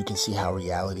 You can see how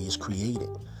reality is created,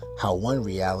 how one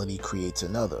reality creates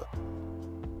another.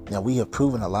 Now, we have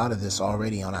proven a lot of this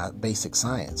already on our basic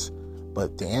science,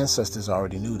 but the ancestors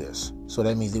already knew this. So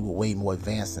that means they were way more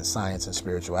advanced in science and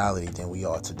spirituality than we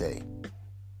are today.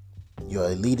 Your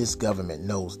elitist government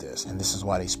knows this, and this is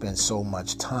why they spend so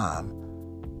much time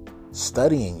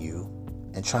studying you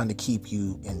and trying to keep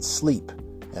you in sleep,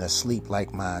 in a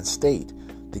sleep-like mind state,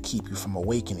 to keep you from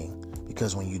awakening.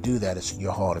 Because when you do that,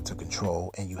 you're harder to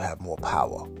control and you have more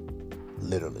power.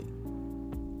 Literally.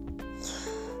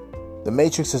 The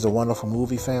Matrix is a wonderful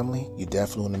movie, family. You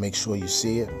definitely want to make sure you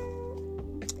see it.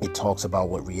 It talks about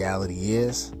what reality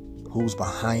is, who's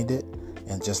behind it,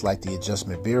 and just like the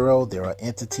Adjustment Bureau, there are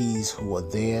entities who are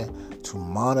there to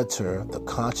monitor the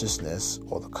consciousness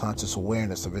or the conscious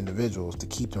awareness of individuals to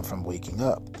keep them from waking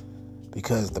up.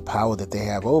 Because the power that they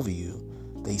have over you,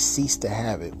 they cease to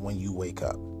have it when you wake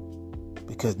up.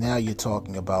 Because now you're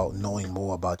talking about knowing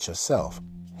more about yourself.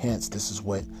 Hence, this is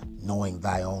what knowing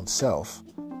thy own self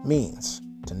means,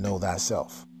 to know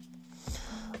thyself.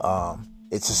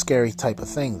 It's a scary type of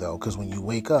thing, though, because when you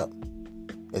wake up,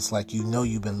 it's like you know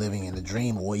you've been living in a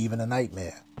dream or even a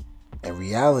nightmare. And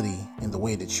reality, in the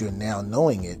way that you're now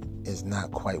knowing it, is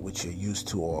not quite what you're used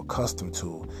to or accustomed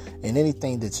to. And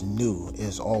anything that's new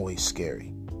is always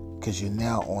scary, because you're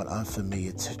now on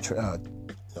unfamiliar,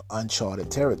 uncharted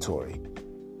territory.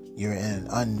 You're in an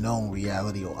unknown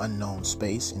reality or unknown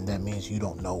space, and that means you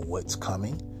don't know what's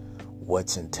coming,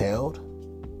 what's entailed,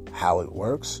 how it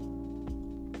works,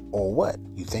 or what.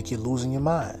 You think you're losing your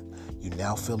mind. You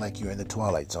now feel like you're in the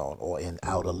Twilight Zone or in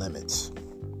outer limits.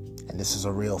 And this is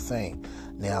a real thing.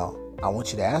 Now, I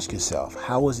want you to ask yourself,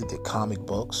 how is it that comic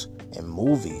books and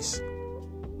movies,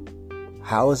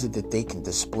 how is it that they can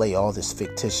display all this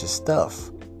fictitious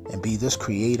stuff and be this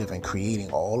creative in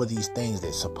creating all of these things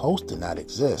that's supposed to not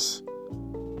exist,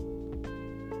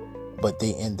 but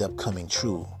they end up coming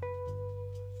true?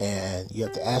 And you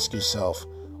have to ask yourself,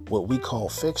 what we call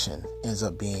fiction ends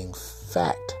up being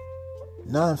fact,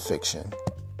 non-fiction,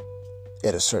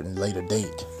 at a certain later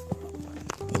date.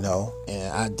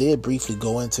 And I did briefly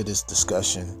go into this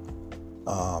discussion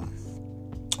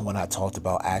when I talked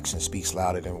about action speaks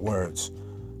louder than words.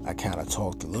 I kind of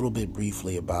talked a little bit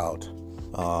briefly about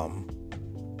when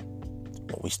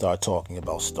we start talking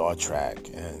about Star Trek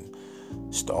and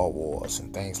Star Wars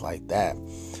and things like that,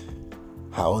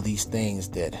 how these things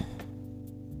that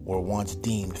were once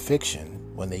deemed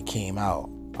fiction, when they came out,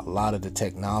 a lot of the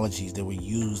technologies that were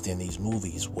used in these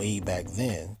movies way back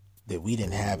then that we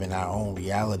didn't have in our own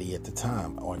reality at the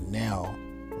time are now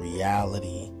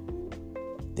reality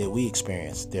that we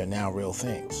experience. They're now real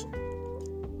things.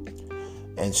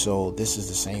 And so this is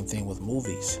the same thing with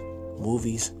movies.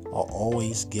 Movies are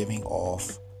always giving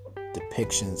off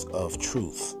depictions of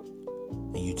truth.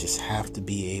 And you just have to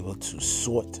be able to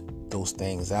sort those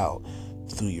things out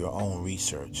through your own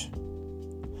research.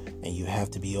 And you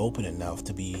have to be open enough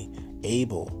to be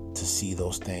able to see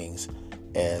those things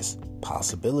as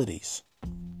possibilities.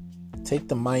 Take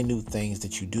the minute things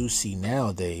that you do see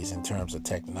nowadays in terms of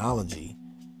technology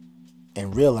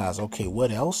and realize, okay,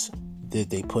 what else did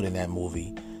they put in that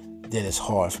movie that is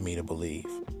hard for me to believe?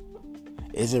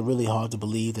 Is it really hard to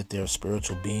believe that there are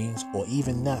spiritual beings? Or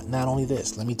even not only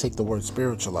this, let me take the word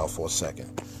spiritual out for a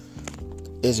second.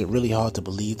 Is it really hard to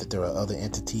believe that there are other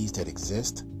entities that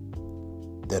exist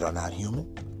that are not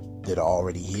human, that are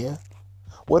already here?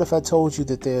 What if I told you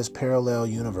that there's parallel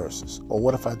universes? Or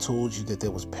what if I told you that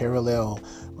there was parallel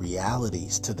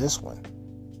realities to this one?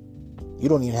 You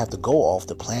don't even have to go off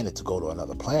the planet to go to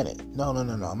another planet. No.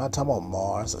 I'm not talking about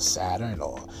Mars or Saturn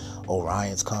or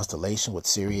Orion's constellation with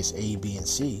Sirius A, B, and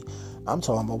C. I'm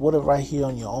talking about what if right here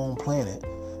on your own planet,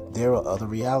 there are other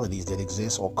realities that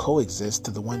exist or coexist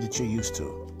to the one that you're used to?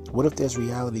 What if there's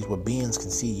realities where beings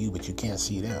can see you, but you can't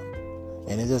see them?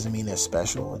 And it doesn't mean they're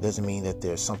special. It doesn't mean that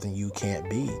there's something you can't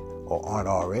be or aren't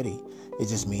already. It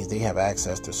just means they have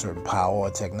access to certain power or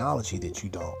technology that you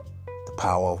don't. The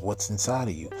power of what's inside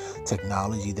of you.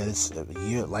 Technology that is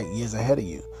light years ahead of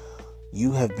you.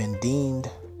 You have been deemed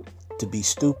to be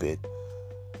stupid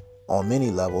on many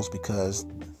levels because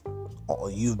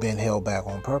you've been held back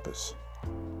on purpose.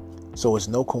 So it's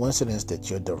no coincidence that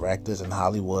your directors in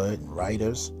Hollywood and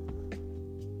writers,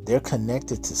 They're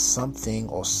connected to something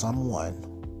or someone,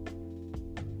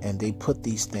 and they put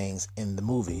these things in the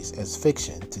movies as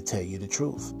fiction to tell you the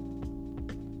truth.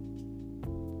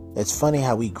 It's funny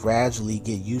how we gradually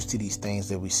get used to these things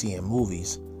that we see in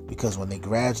movies, because when they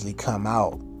gradually come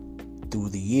out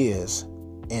through the years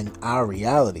in our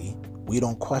reality, we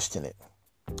don't question it,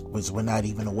 because we're not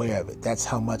even aware of it. That's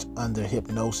how much under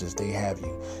hypnosis they have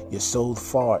you. You're so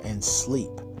far in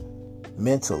sleep,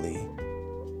 mentally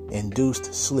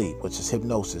induced sleep, which is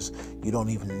hypnosis, you don't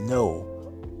even know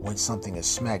when something is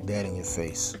smack dead in your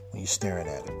face when you're staring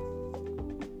at it.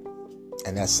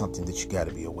 And that's something that you got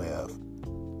to be aware of.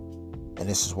 And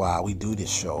this is why we do this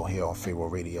show here on Pharaoh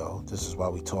Radio. This is why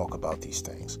we talk about these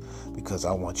things, because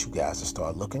I want you guys to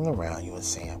start looking around you and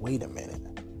saying, wait a minute,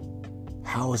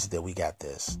 how is it that we got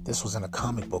this? This was in a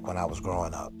comic book when I was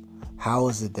growing up. How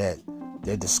is it that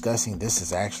they're discussing this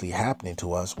is actually happening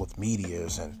to us with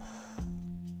meteors, and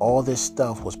all this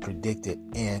stuff was predicted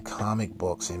in comic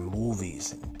books and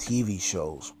movies and TV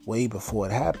shows way before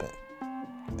it happened?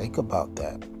 Think about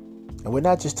that. And we're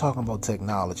not just talking about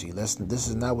technology. This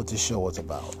is not what this show is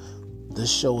about.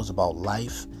 This show is about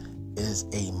life is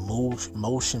a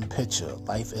motion picture.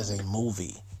 Life is a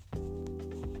movie.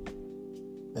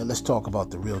 Now let's talk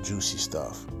about the real juicy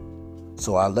stuff.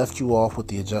 So I left you off with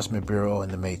the Adjustment Bureau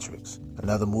and The Matrix.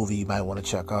 Another movie you might want to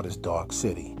check out is Dark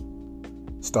City,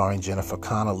 starring Jennifer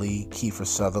Connelly, Kiefer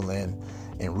Sutherland,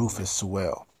 and Rufus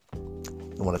Sewell.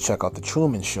 You want to check out The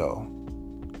Truman Show.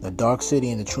 The Dark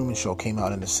City and The Truman Show came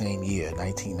out in the same year,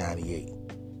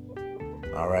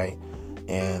 1998. All right?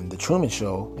 And The Truman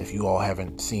Show, if you all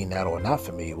haven't seen that or not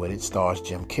familiar with it, stars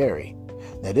Jim Carrey.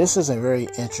 Now, this is a very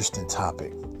interesting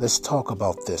topic. Let's talk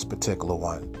about this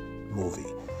particular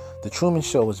movie. The Truman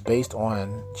Show is based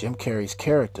on Jim Carrey's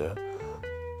character,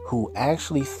 who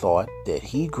actually thought that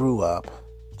he grew up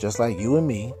just like you and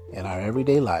me in our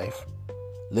everyday life,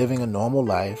 living a normal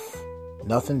life,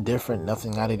 nothing different,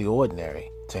 nothing out of the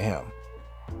ordinary to him.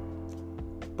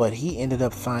 But he ended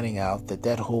up finding out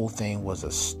that whole thing was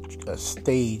a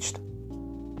staged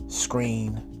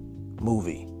screen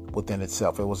movie within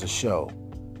itself. It was a show.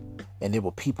 And there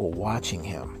were people watching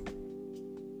him,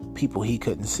 people he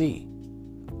couldn't see.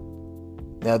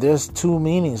 Now, there's two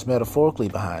meanings metaphorically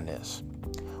behind this.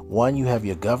 One, you have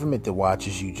your government that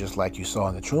watches you just like you saw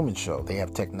in The Truman Show. They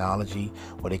have technology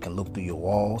where they can look through your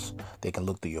walls. They can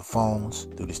look through your phones.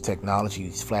 Through this technology,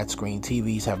 these flat screen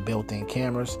TVs have built-in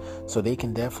cameras, so they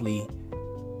can definitely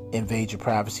invade your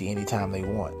privacy anytime they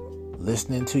want,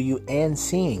 listening to you and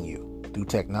seeing you through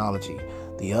technology.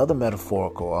 The other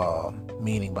metaphorical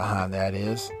meaning behind that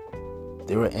is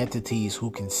there are entities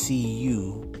who can see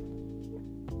you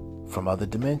from other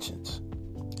dimensions.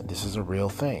 And this is a real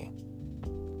thing.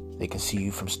 They can see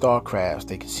you from starcrafts.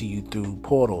 They can see you through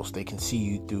portals. They can see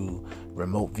you through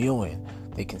remote viewing.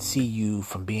 They can see you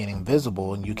from being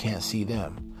invisible and you can't see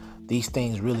them. These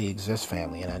things really exist,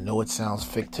 family. And I know it sounds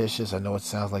fictitious. I know it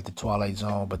sounds like the Twilight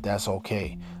Zone, but that's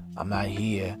okay. I'm not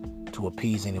here to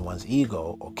appease anyone's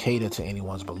ego or cater to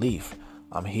anyone's belief.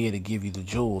 I'm here to give you the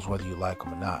jewels, whether you like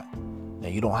them or not. Now,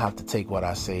 you don't have to take what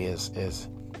I say as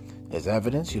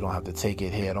evidence. You don't have to take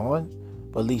it head on,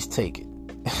 but at least take it.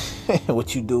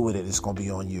 What you do with it is going to be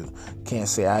on you. Can't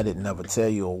say I didn't ever tell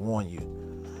you or warn you.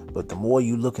 But the more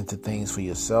you look into things for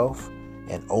yourself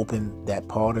and open that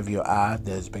part of your eye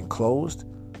that has been closed,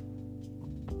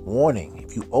 warning,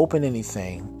 if you open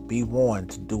anything, be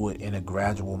warned to do it in a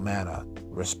gradual manner,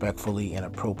 respectfully and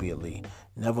appropriately.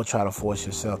 Never try to force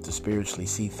yourself to spiritually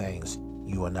see things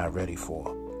you are not ready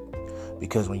for.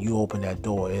 Because when you open that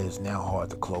door, it is now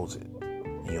hard to close it.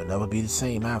 And you'll never be the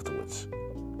same afterwards.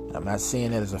 I'm not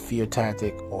saying that as a fear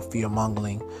tactic or fear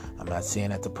mongering. I'm not saying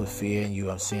that to put fear in you.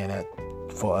 I'm saying that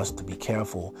for us to be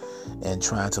careful and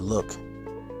trying to look.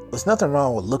 There's nothing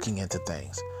wrong with looking into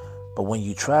things. But when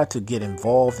you try to get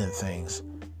involved in things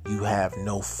you have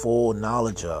no full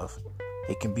knowledge of,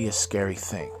 it can be a scary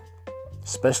thing.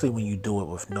 Especially when you do it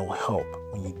with no help.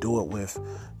 When you do it with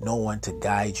no one to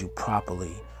guide you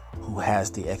properly, who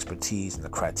has the expertise and the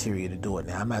criteria to do it.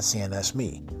 Now, I'm not saying that's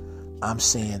me. I'm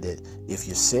saying that if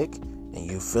you're sick and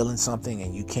you're feeling something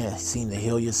and you can't seem to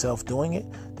heal yourself doing it,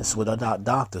 that's what our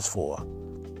doctor's for.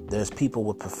 There's people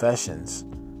with professions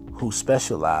who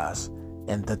specialize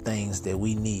in the things that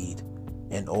we need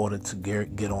in order to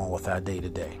get on with our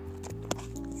day-to-day.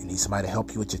 You need somebody to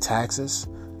help you with your taxes.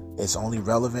 It's only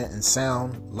relevant and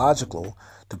sound logical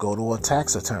to go to a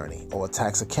tax attorney or a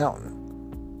tax accountant.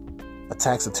 A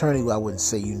tax attorney, I wouldn't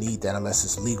say you need that unless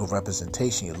it's legal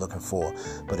representation you're looking for.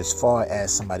 But as far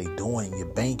as somebody doing your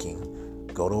banking,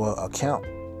 go to an account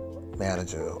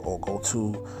manager or go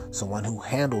to someone who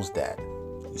handles that.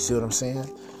 You see what I'm saying?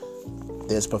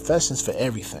 There's professions for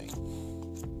everything.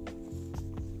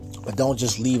 But don't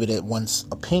just leave it at one's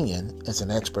opinion as an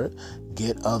expert.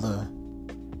 Get other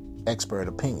expert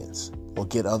opinions or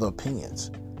get other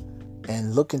opinions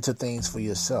and look into things for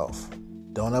yourself.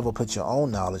 Don't ever put your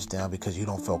own knowledge down because you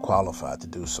don't feel qualified to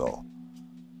do so.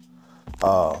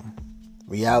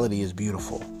 Reality is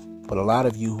beautiful, but a lot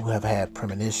of you who have had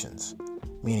premonitions,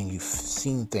 meaning you've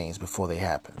seen things before they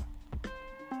happen,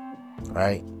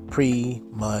 right?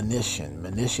 Premonition.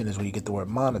 Monition is where you get the word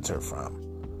monitor from,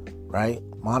 right?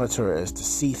 Monitor is to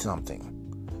see something.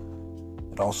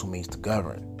 It also means to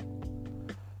govern.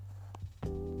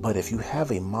 But if you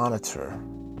have a monitor,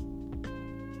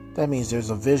 that means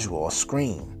there's a visual, a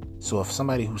screen. So if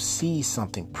somebody who sees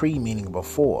something, meaning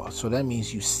before, so that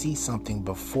means you see something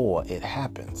before it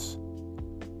happens.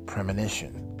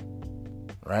 Premonition,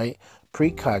 right?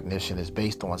 Precognition is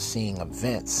based on seeing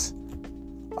events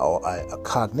or a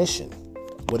cognition.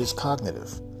 What is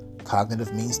cognitive?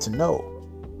 Cognitive means to know.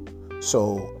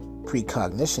 So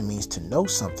precognition means to know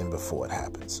something before it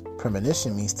happens.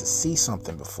 Premonition means to see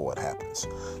something before it happens.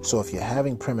 So if you're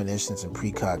having premonitions and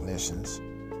precognitions,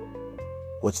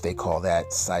 which they call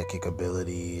that psychic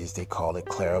abilities, they call it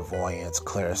clairvoyance,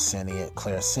 clairsentient.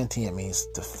 Clairsentient means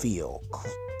to feel,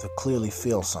 to clearly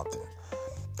feel something.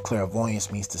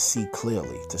 Clairvoyance means to see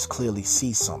clearly, to clearly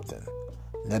see something.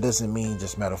 And that doesn't mean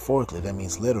just metaphorically, that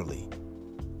means literally.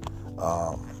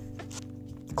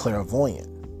 Clairvoyant,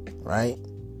 right?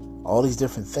 All these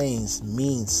different things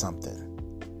mean something.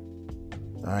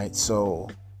 All right, so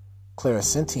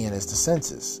clairsentient is the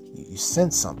senses. You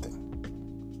sense something.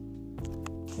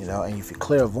 You know, and if you're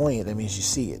clairvoyant, that means you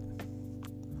see it.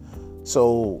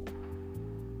 So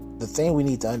the thing we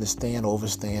need to understand,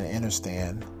 overstand, and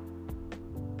understand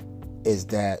is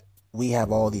that we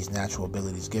have all these natural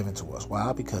abilities given to us.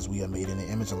 Why? Because we are made in the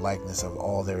image and likeness of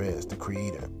all there is, the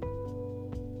Creator.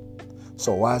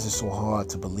 So why is it so hard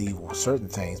to believe certain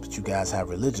things, but you guys have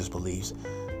religious beliefs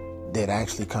that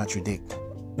actually contradict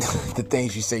the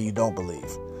things you say you don't believe?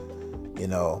 You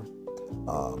know,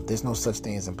 there's no such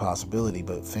thing as impossibility,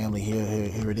 but family,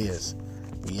 here it is.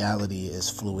 Reality is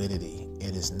fluidity.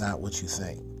 It is not what you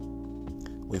think.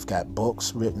 We've got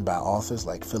books written by authors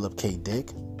like Philip K.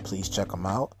 Dick. Please check them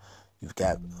out. You've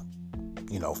got,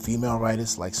 female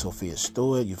writers like Sophia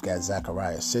Stewart. You've got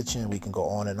Zachariah Sitchin. We can go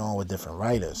on and on with different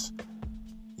writers.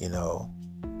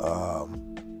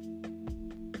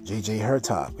 J.J.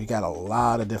 Hertog. We got a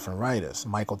lot of different writers.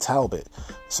 Michael Talbot.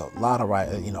 It's a lot of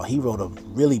writers. He wrote a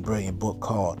really brilliant book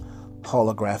called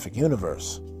Holographic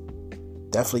Universe.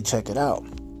 Definitely check it out.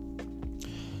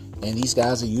 And these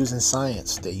guys are using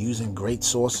science. They're using great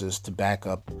sources to back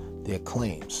up their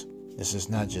claims. This is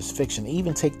not just fiction.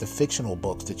 Even take the fictional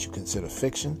books that you consider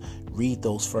fiction. Read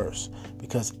those first.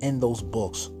 Because in those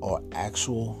books are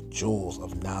actual jewels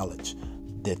of knowledge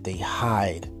that they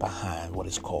hide behind what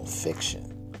is called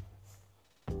fiction.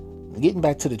 Getting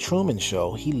back to the Truman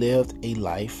Show, he lived a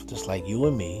life just like you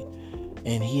and me.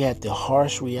 And he had the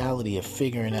harsh reality of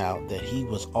figuring out that he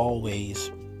was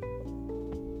always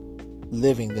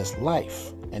living this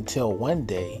life until one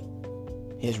day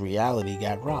his reality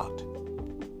got rocked.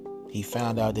 He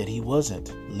found out that he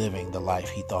wasn't living the life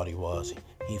he thought he was.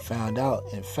 He found out,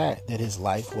 in fact, that his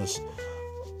life was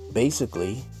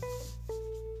basically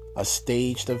a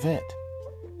staged event.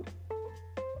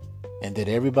 And that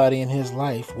everybody in his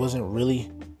life wasn't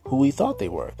really who he thought they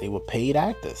were. They were paid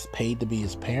actors, paid to be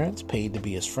his parents, paid to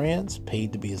be his friends,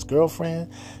 paid to be his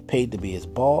girlfriend, paid to be his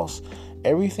boss.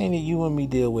 Everything that you and me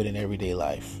deal with in everyday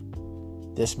life,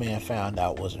 this man found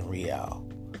out wasn't real.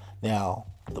 Now,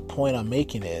 the point I'm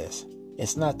making is,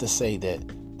 it's not to say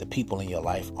that the people in your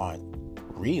life aren't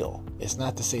real. It's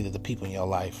not to say that the people in your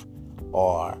life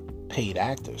are paid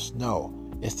actors. No,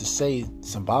 it's to say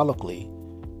symbolically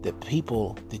that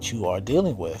people that you are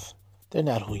dealing with, they're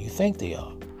not who you think they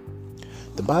are.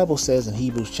 The Bible says in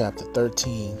Hebrews chapter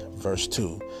 13, verse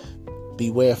 2,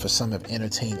 beware, for some have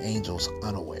entertained angels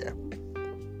unaware.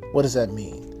 What does that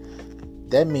mean?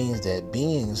 That means that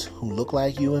beings who look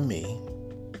like you and me,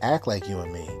 act like you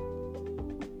and me,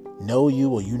 know you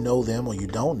or you know them or you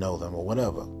don't know them or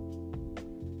whatever,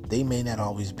 they may not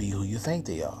always be who you think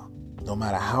they are. No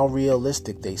matter how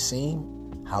realistic they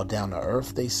seem, how down to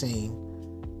earth they seem,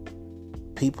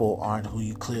 people aren't who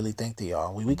you clearly think they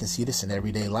are. We can see this in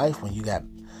everyday life when you got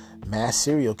mass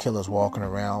serial killers walking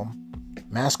around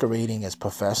masquerading as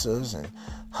professors and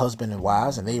husband and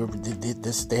wives, and they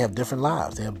have different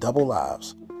lives. They have double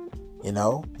lives.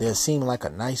 They seem like a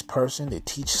nice person. They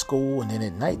teach school, and then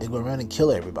at night they go around and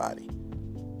kill everybody.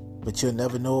 But you'll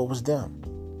never know it was them.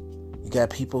 You got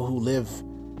people who live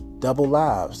double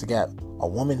lives. They got a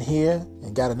woman here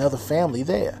and got another family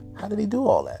there. How did he do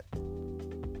all that?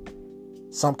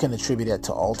 Some can attribute that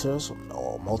to alters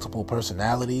or multiple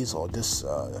personalities or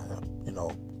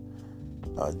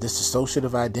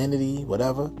dissociative identity,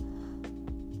 whatever.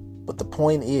 But the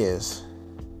point is,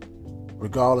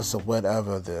 regardless of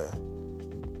whatever the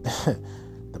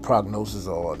the prognosis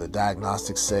or the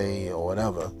diagnostics say or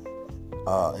whatever,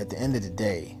 at the end of the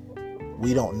day,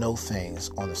 we don't know things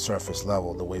on the surface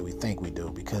level the way we think we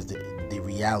do, because the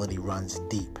reality runs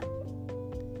deep.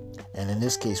 And in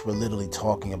this case, we're literally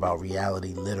talking about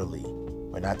reality literally.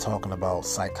 We're not talking about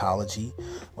psychology.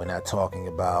 We're not talking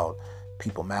about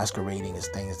people masquerading as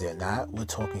things they're not. We're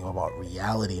talking about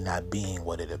reality not being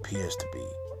what it appears to be.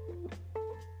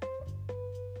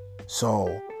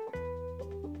 So,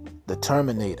 the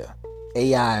Terminator,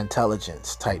 AI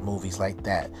intelligence type movies like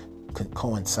that could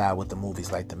coincide with the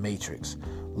movies like The Matrix.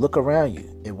 Look around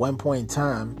you. At one point in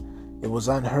time, it was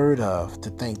unheard of to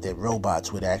think that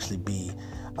robots would actually be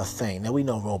a thing. Now, we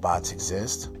know robots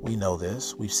exist. We know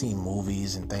this. We've seen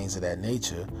movies and things of that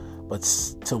nature. But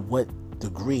to what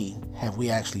degree have we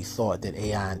actually thought that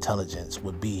AI intelligence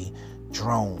would be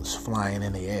drones flying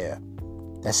in the air?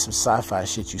 That's some sci-fi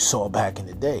shit you saw back in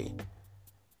the day.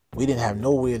 We didn't have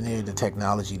nowhere near the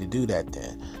technology to do that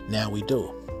then. Now we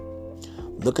do.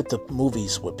 Look at the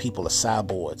movies where people are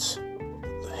cyborgs.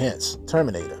 Hence,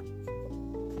 Terminator.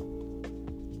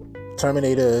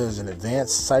 Terminator is an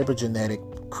advanced cybergenetic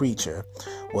creature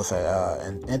with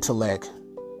an intellect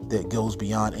that goes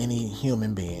beyond any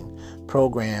human being,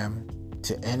 programmed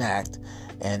to enact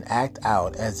and act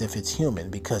out as if it's human,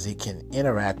 because it can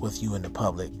interact with you in the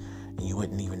public and you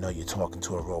wouldn't even know you're talking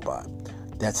to a robot.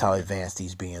 That's how advanced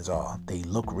these beings are. They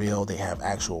look real. They have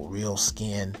actual real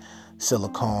skin,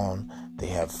 silicone. They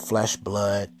have flesh,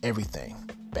 blood, everything.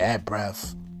 Bad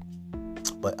breath.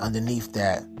 But underneath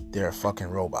that, they're a fucking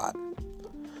robot.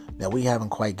 Now, we haven't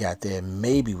quite got there.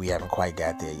 Maybe we haven't quite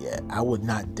got there yet. I would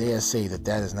not dare say that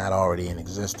that is not already in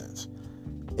existence.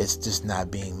 It's just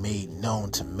not being made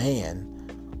known to man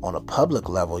on a public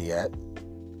level yet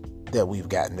that we've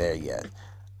gotten there yet.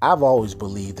 I've always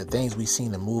believed that things we've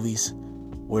seen in movies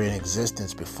were in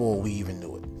existence before we even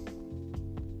knew it.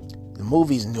 The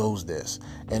movies knows this.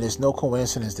 And it's no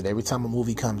coincidence that every time a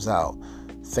movie comes out,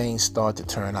 things start to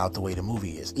turn out the way the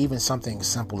movie is. Even something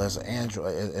simple as an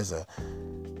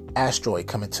asteroid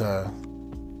coming to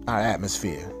our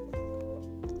atmosphere,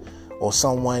 or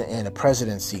someone in a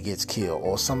presidency gets killed,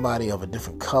 or somebody of a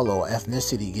different color or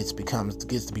ethnicity gets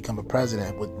to become a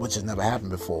president, which has never happened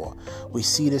before. We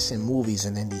see this in movies,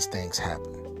 and then these things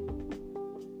happen.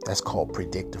 That's called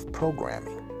predictive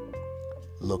programming.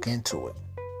 Look into it.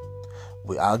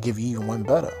 I'll give you even one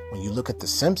better. When you look at The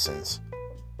Simpsons,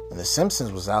 and The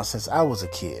Simpsons was out since I was a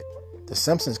kid. The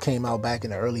Simpsons came out back in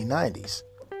the early 90s.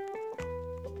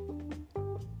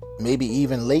 Maybe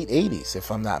even late 80s,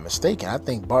 if I'm not mistaken. I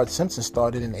think Bart Simpson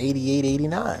started in 88,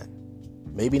 89.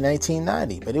 Maybe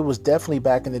 1990. But it was definitely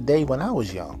back in the day when I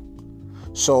was young.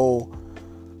 So,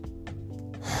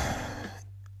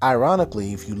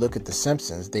 ironically, if you look at The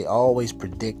Simpsons, they always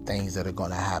predict things that are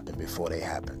going to happen before they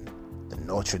happen. The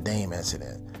Notre Dame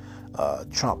incident,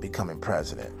 Trump becoming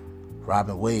president,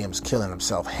 Robin Williams killing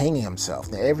himself, hanging himself.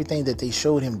 Now, everything that they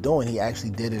showed him doing, he actually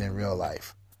did it in real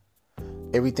life.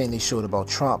 Everything they showed about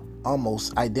Trump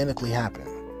almost identically happened.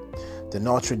 The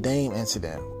Notre Dame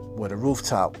incident, where the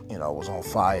rooftop, was on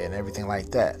fire and everything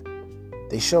like that,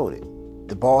 they showed it.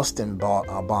 The Boston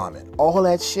bombing, all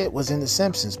that shit was in The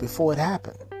Simpsons before it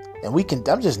happened. And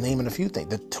I'm just naming a few things.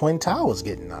 The Twin Towers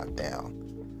getting knocked down.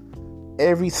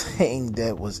 Everything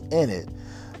that was in it,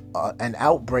 an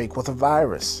outbreak with a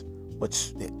virus,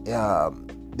 which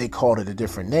they called it a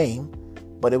different name,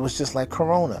 but it was just like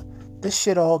Corona. This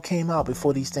shit all came out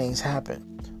before these things happened.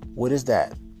 What is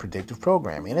that? Predictive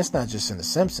programming. And it's not just in The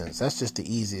Simpsons. That's just the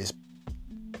easiest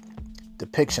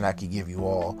depiction I could give you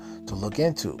all to look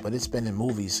into. But it's been in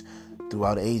movies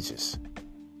throughout ages.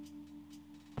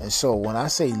 And so when I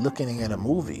say looking at a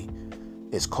movie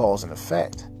is cause and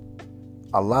effect,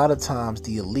 a lot of times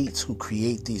the elites who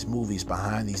create these movies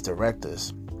behind these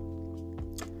directors,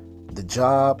 the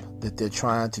job that they're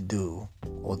trying to do,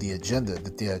 or the agenda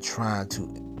that they're trying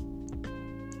to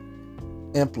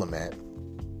implement,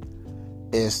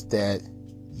 is that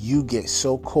you get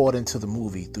so caught into the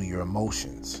movie through your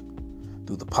emotions,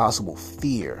 through the possible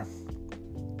fear,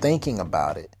 thinking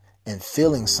about it and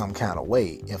feeling some kind of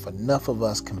way. If enough of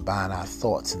us combine our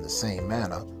thoughts in the same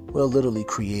manner, we'll literally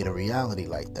create a reality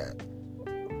like that.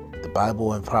 The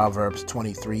Bible in Proverbs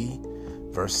 23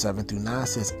 verse 7 through 9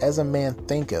 says, "As a man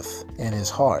thinketh in his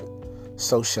heart,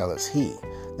 so shall is he.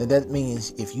 then that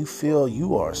means if you feel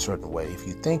you are a certain way, if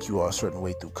you think you are a certain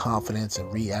way through confidence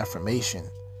and reaffirmation,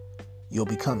 you'll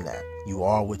become that. You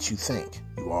are what you think.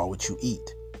 You are what you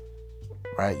eat.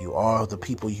 Right? You are the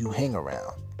people you hang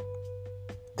around.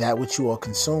 That which you are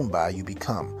consumed by, you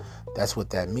become. That's what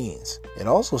that means. It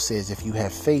also says if you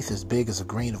have faith as big as a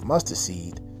grain of mustard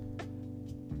seed,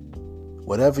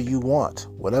 whatever you want,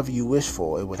 whatever you wish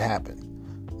for, it would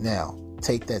happen. Now,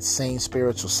 take that same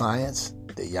spiritual science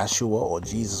that Yeshua or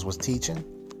Jesus was teaching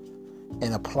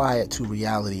and apply it to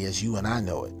reality as you and I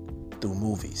know it through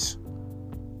movies,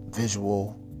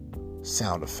 visual,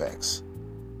 sound effects.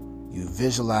 You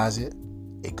visualize it.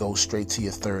 It goes straight to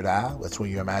your third eye. That's where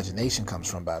your imagination comes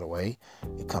from, by the way.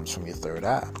 It comes from your third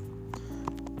eye.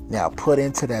 Now, put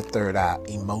into that third eye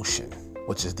emotion,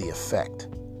 which is the effect.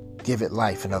 Give it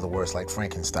life. In other words, like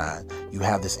Frankenstein. You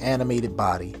have this animated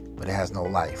body, but it has no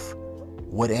life.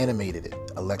 What animated it?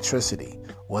 Electricity.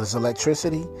 What is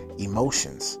electricity?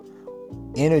 Emotions.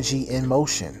 Energy in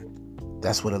motion.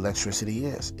 That's what electricity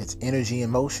is. It's energy in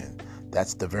motion.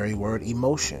 That's the very word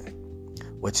emotion,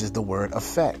 which is the word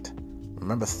effect.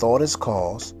 Remember, thought is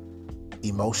cause,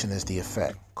 emotion is the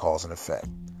effect, cause and effect.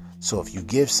 So if you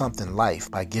give something life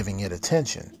by giving it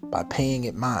attention, by paying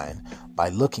it mind, by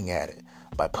looking at it,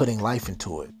 by putting life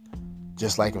into it,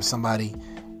 just like if somebody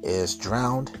is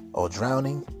drowned or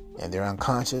drowning and they're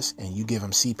unconscious and you give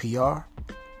them CPR,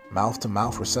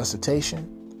 mouth-to-mouth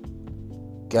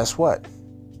resuscitation, guess what?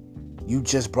 You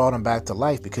just brought them back to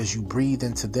life because you breathed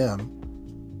into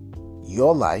them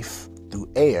your life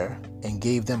through air and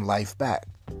gave them life back.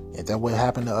 Isn't that what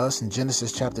happened to us in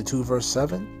Genesis chapter 2, verse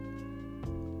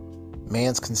 7?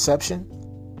 Man's conception.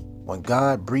 When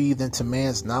God breathed into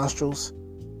man's nostrils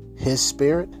his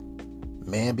spirit,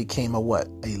 man became a what?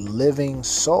 A living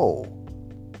soul.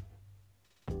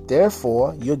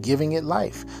 Therefore, you're giving it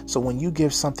life. So when you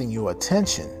give something your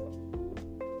attention,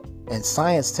 and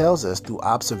science tells us through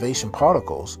observation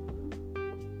particles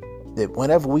that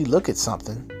whenever we look at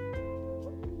something,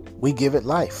 we give it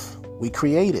life. We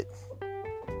create it.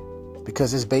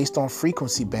 Because it's based on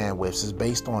frequency bandwidths. It's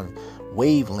based on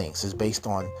wavelengths. It's based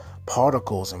on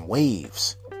particles and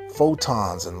waves,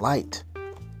 photons and light.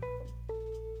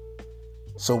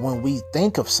 So when we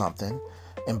think of something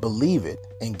and believe it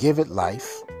and give it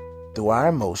life through our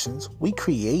emotions, we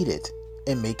create it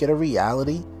and make it a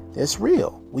reality that's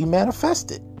real. We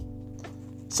manifest it.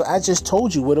 So I just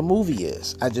told you what a movie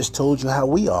is. I just told you how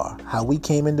we are, how we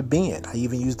came into being. I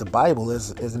even used the Bible as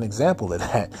an example of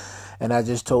that. And I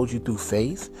just told you through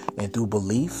faith and through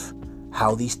belief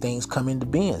how these things come into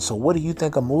being. So what do you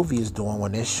think a movie is doing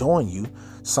when they're showing you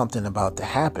something about to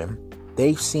happen?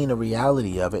 They've seen a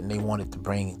reality of it and they wanted to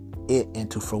bring it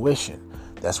into fruition.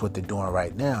 That's what they're doing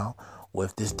right now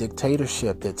with this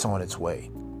dictatorship that's on its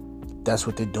way. That's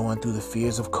what they're doing through the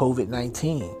fears of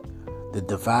COVID-19. The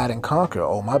divide and conquer.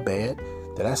 Oh, my bad.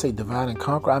 Did I say divide and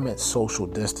conquer? I meant social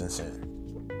distancing.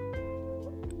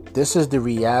 This is the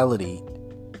reality,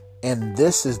 and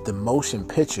this is the motion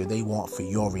picture they want for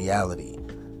your reality.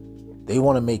 They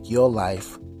want to make your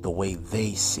life the way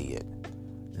they see it,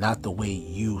 not the way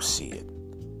you see it.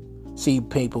 See,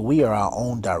 people, we are our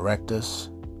own directors,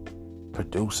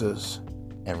 producers,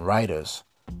 and writers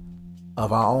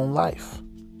of our own life.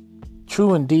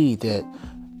 True indeed that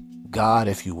God,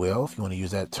 if you will, if you want to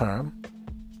use that term,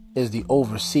 is the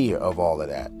overseer of all of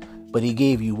that. But he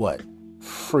gave you what?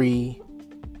 Free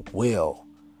will.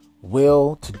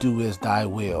 Will to do as thy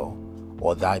will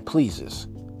or thy pleases.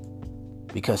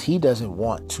 Because he doesn't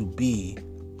want to be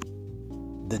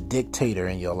the dictator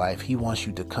in your life. He wants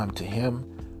you to come to him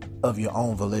of your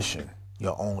own volition,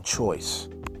 your own choice.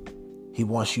 He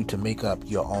wants you to make up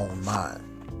your own mind.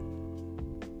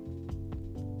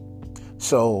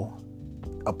 So,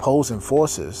 opposing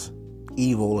forces,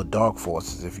 evil or dark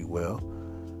forces, if you will,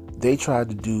 they try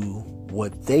to do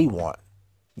what they want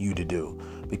you to do.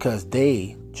 Because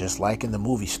they, just like in the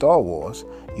movie Star Wars,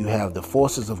 you have the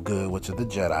forces of good, which are the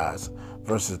Jedis,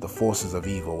 versus the forces of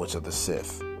evil, which are the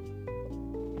Sith.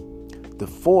 The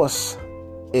force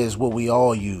is what we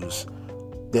all use,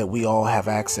 that we all have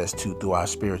access to through our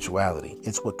spirituality.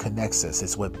 It's what connects us.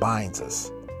 It's what binds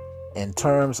us. In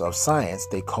terms of science,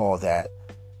 they call that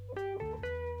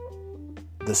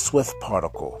the swift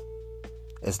particle.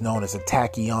 It's known as a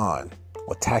tachyon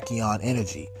or tachyon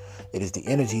energy. It is the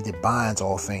energy that binds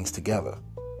all things together.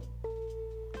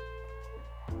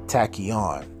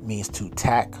 Tachyon means to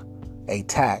tack, a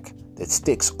tack that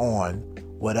sticks on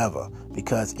whatever,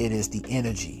 because it is the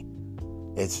energy.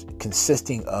 It's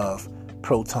consisting of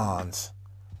protons,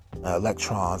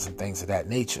 electrons, and things of that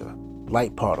nature,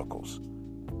 light particles.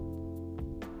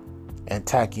 And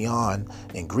tachyon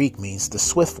in Greek means the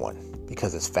swift one,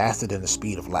 because it's faster than the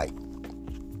speed of light.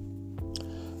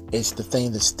 It's the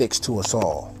thing that sticks to us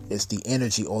all. It's the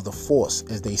energy or the force,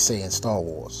 as they say in Star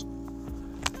Wars.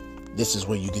 This is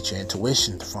where you get your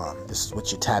intuition from. This is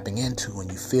what you're tapping into when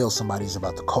you feel somebody's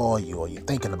about to call you, or you're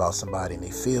thinking about somebody and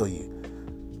they feel you.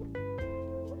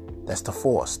 That's the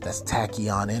force. That's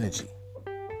tachyon energy,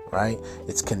 right?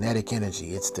 It's kinetic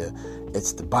energy. It's the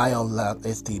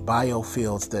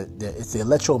biofields it's the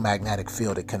electromagnetic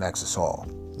field that connects us all.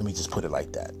 Let me just put it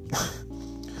like that.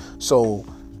 So,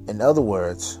 in other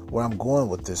words, where I'm going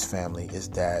with this, family, is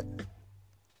that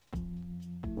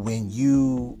when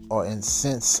you are in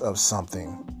sense of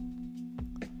something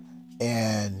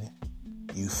and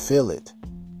you feel it,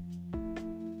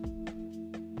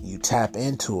 you tap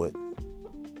into it,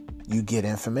 you get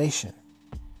information.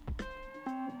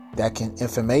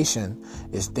 Information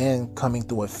is then coming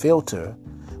through a filter.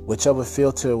 Whichever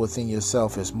filter within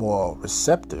yourself is more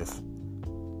receptive,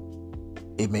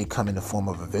 it may come in the form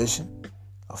of a vision,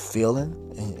 a feeling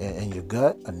in your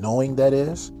gut, a knowing, that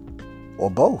is,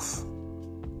 or both.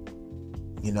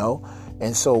 You know?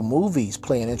 And so movies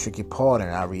play an intricate part in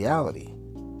our reality.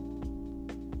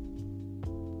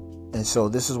 And so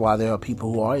this is why there are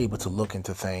people who are able to look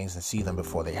into things and see them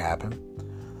before they happen.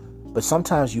 But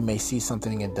sometimes you may see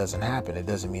something and it doesn't happen. It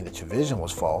doesn't mean that your vision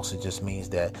was false. It just means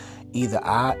that either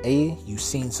you've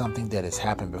seen something that has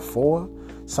happened before,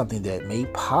 something that may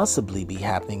possibly be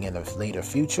happening in a later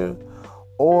future,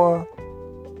 or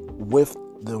with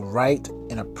the right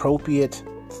and appropriate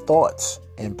thoughts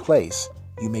in place,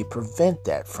 you may prevent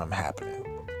that from happening.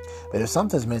 But if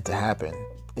something's meant to happen,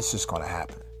 it's just going to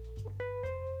happen.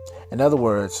 In other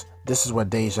words, this is where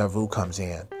deja vu comes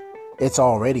in. It's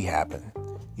already happened.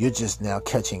 You're just now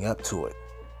catching up to it.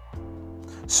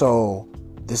 So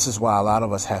this is why a lot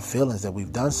of us have feelings that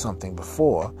we've done something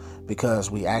before, because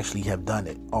we actually have done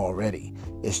it already.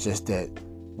 It's just that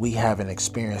we haven't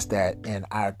experienced that in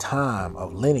our time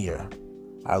of linear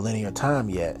time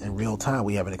yet. In real time,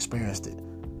 we haven't experienced it.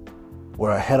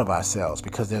 We're ahead of ourselves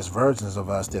because there's versions of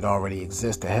us that already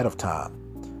exist ahead of time.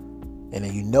 And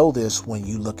then you know this when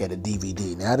you look at a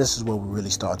DVD. Now this is where we really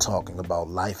start talking about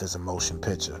life as a motion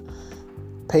picture.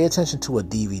 Pay attention to a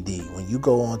DVD. When you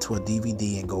go onto a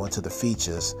DVD and go into the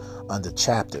features under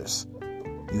chapters,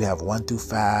 you have 1 through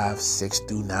 5, 6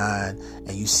 through 9,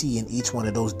 and you see in each one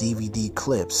of those DVD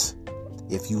clips,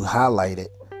 if you highlight it,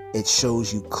 it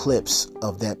shows you clips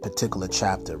of that particular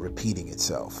chapter repeating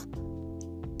itself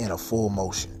in a full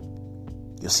motion.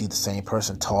 You'll see the same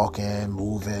person talking,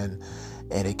 moving,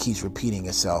 and it keeps repeating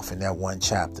itself in that one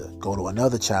chapter. Go to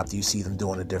another chapter, you see them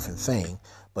doing a different thing,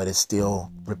 but it's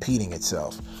still repeating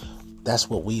itself. That's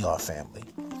what we are, family.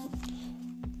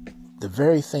 The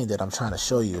very thing that I'm trying to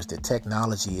show you is that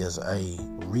technology is a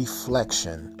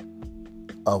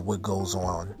reflection of what goes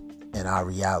on in our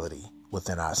reality,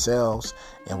 within ourselves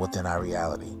and within our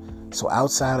reality. So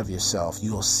outside of yourself,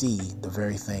 you'll see the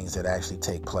very things that actually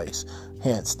take place.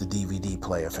 Hence the DVD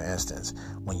player, for instance.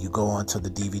 When you go onto the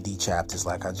DVD chapters,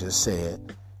 like I just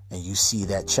said, and you see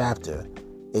that chapter,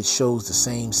 it shows the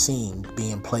same scene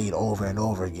being played over and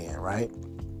over again, right?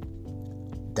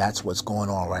 That's what's going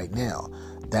on right now.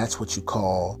 That's what you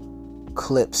call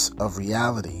clips of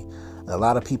reality. And a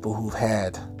lot of people who've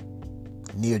had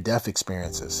near-death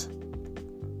experiences,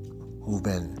 who've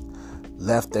been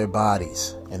left their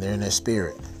bodies and they're in their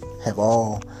spirit, have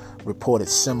all reported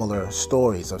similar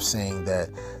stories of saying that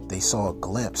they saw a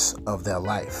glimpse of their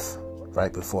life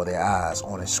right before their eyes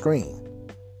on a screen.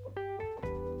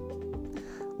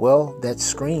 Well, that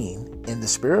screen in the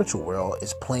spiritual world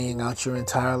is playing out your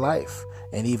entire life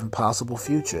and even possible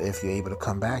future if you're able to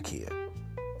come back here.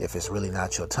 If it's really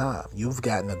not your time, you've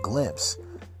gotten a glimpse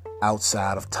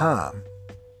outside of time.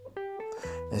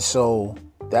 And so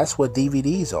that's what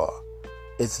DVDs are.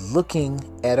 It's looking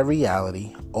at a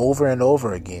reality over and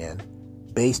over again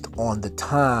based on the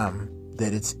time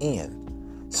that it's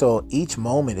in. So each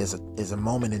moment is a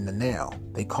moment in the now.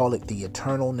 They call it the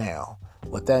eternal now.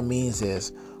 What that means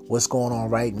is what's going on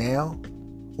right now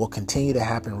will continue to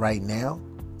happen right now.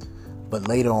 But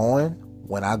later on,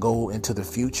 when I go into the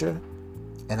future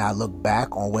and I look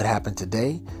back on what happened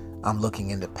today, I'm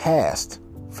looking in the past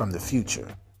from the future.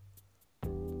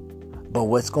 But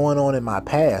what's going on in my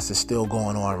past is still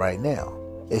going on right now.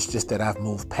 It's just that I've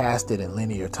moved past it in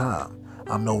linear time.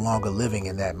 I'm no longer living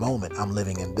in that moment. I'm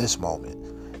living in this moment.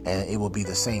 And it will be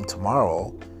the same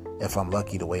tomorrow if I'm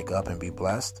lucky to wake up and be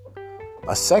blessed.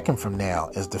 A second from now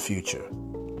is the future.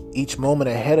 Each moment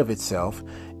ahead of itself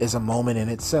is a moment in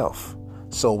itself.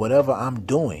 So whatever I'm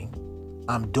doing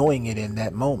it in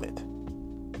that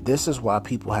moment. This is why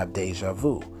people have deja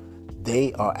vu.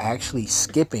 they are actually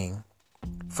skipping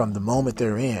from the moment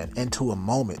they're in into a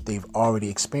moment they've already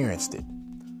experienced it.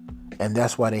 And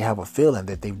that's why they have a feeling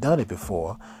that they've done it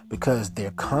before, because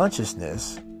their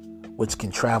consciousness, which can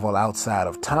travel outside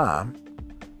of time,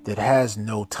 that has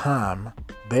no time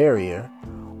barrier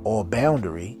or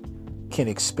boundary, can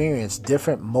experience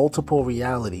different multiple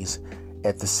realities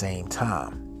at the same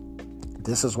time.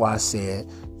 This is why I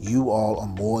said you all are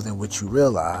more than what you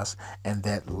realize, and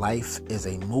that life is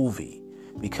a movie.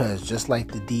 Because just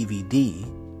like the DVD,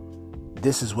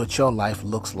 this is what your life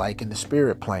looks like in the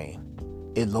spirit plane.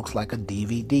 It looks like a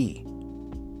DVD.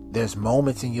 There's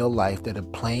moments in your life that are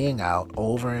playing out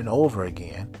over and over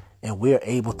again, and we're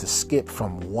able to skip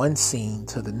from one scene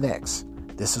to the next.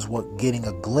 This is what getting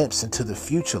a glimpse into the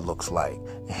future looks like.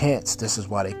 Hence, this is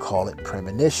why they call it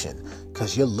premonition,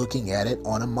 because you're looking at it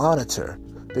on a monitor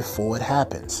before it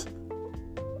happens.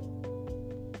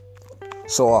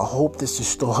 So I hope this is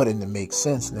starting to make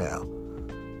sense now.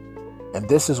 And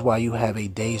this is why you have a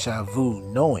deja vu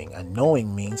knowing. A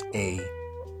knowing means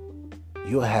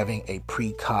you're having a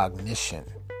precognition.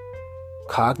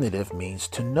 Cognitive means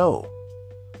to know.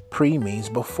 Pre means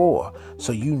before.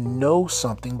 So you know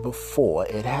something before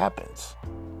it happens.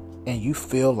 And you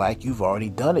feel like you've already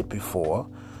done it before,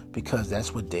 because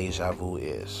that's what deja vu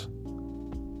is.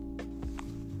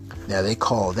 Now they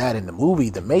call that in the movie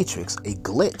The Matrix a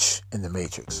glitch in the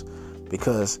Matrix,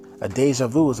 because a deja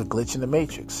vu is a glitch in the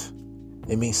Matrix.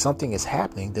 It means something is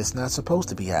happening that's not supposed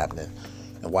to be happening.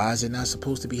 And why is it not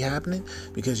supposed to be happening?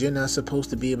 Because you're not supposed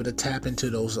to be able to tap into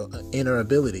those inner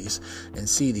abilities and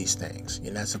see these things.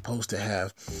 You're not supposed to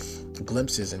have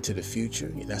glimpses into the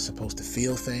future. You're not supposed to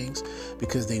feel things,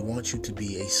 because they want you to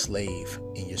be a slave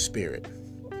in your spirit.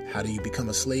 How do you become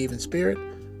a slave in spirit?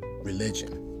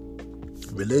 Religion.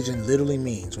 Religion literally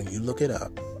means, when you look it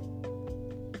up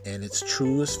in its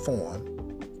truest form,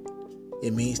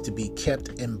 it means to be kept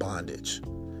in bondage.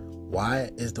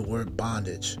 Why is the word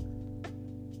bondage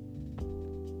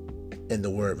in the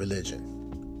word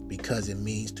religion? Because it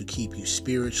means to keep you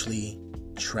spiritually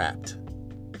trapped,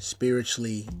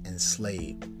 spiritually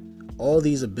enslaved. All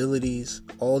these abilities,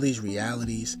 all these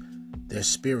realities, they're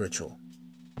spiritual.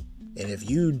 And if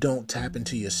you don't tap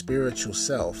into your spiritual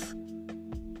self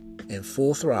in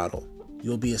full throttle,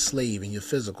 you'll be a slave in your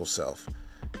physical self.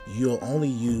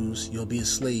 You'll be a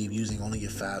slave using only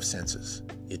your 5 senses: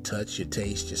 your touch, your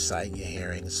taste, your sight, your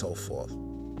hearing, and so forth.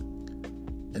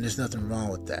 And there's nothing wrong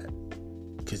with that,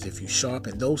 because if you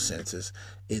sharpen those senses,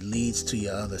 it leads to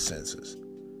your other senses.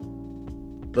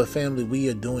 But family, we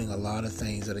are doing a lot of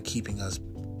things that are keeping us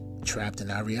trapped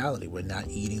in our reality. We're not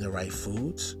eating the right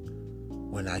foods.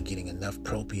 We're not getting enough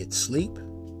appropriate sleep.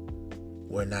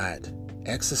 We're not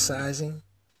exercising.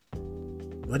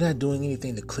 We're not doing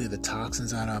anything to clear the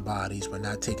toxins out of our bodies. We're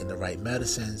not taking the right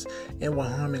medicines. And we're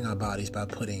harming our bodies by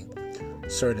putting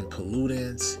certain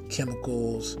pollutants,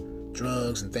 chemicals,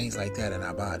 drugs, and things like that in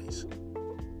our bodies.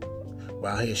 We're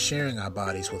out here sharing our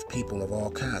bodies with people of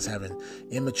all kinds, having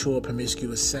immature,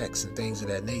 promiscuous sex and things of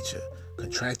that nature,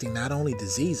 contracting not only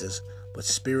diseases, but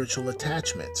spiritual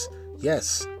attachments.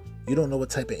 Yes, you don't know what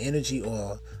type of energy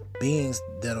or beings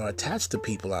that are attached to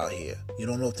people out here. You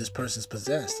don't know if this person's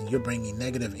possessed, and you're bringing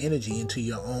negative energy into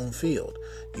your own field.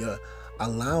 You're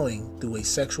allowing, through a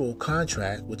sexual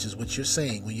contract, which is what you're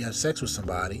saying when you have sex with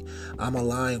somebody, I'm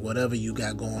allowing whatever you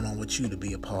got going on with you to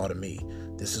be a part of me.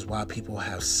 This is why people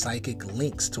have psychic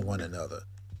links to one another.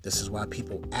 This is why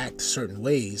people act certain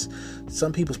ways.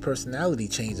 Some people's personality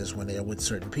changes when they're with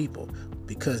certain people,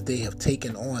 because they have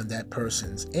taken on that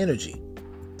person's energy.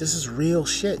 This is real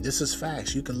shit. This is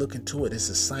facts. You can look into it. It's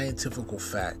a scientific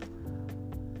fact.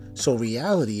 So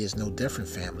reality is no different,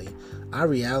 family. Our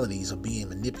realities are being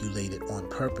manipulated on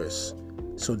purpose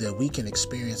so that we can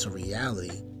experience a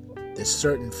reality that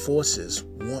certain forces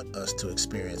want us to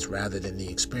experience, rather than the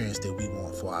experience that we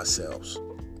want for ourselves.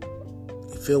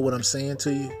 You feel what I'm saying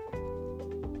to you?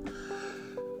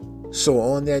 So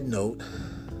on that note,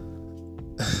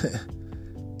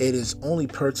 it is only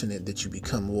pertinent that you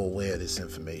become more aware of this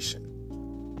information.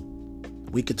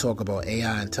 We could talk about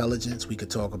AI intelligence. We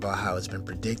could talk about how it's been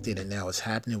predicted and now it's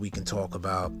happening. We can talk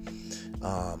about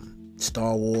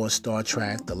Star Wars, Star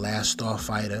Trek, The Last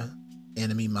Starfighter,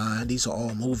 Enemy Mine. These are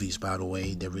all movies, by the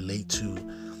way, that relate to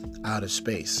outer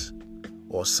space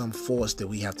or some force that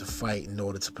we have to fight in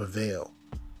order to prevail.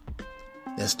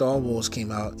 Now, Star Wars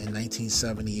came out in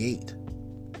 1978.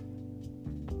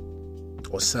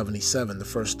 Or 77, the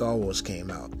first Star Wars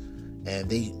came out.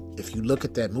 And if you look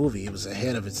at that movie, it was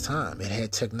ahead of its time. It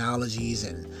had technologies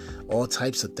and all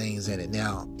types of things in it.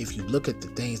 Now, if you look at the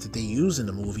things that they use in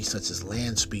the movie, such as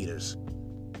land speeders,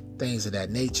 things of that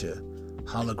nature,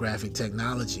 holographic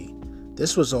technology.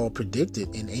 This was all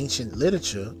predicted in ancient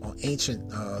literature, or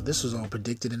this was all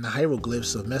predicted in the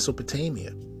hieroglyphs of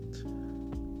Mesopotamia.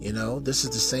 This is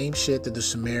the same shit that the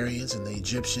Sumerians and the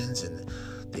Egyptians and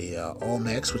the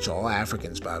Olmecs, which are all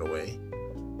Africans, by the way.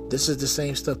 This is the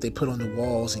same stuff they put on the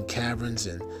walls and caverns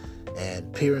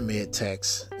and pyramid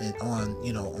texts and on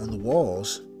the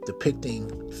walls,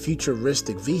 depicting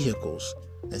futuristic vehicles.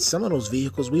 And some of those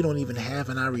vehicles we don't even have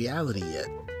in our reality yet.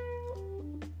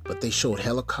 But they showed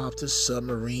helicopters,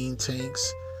 submarine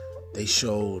tanks. They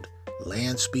showed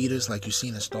land speeders like you've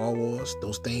seen in Star Wars.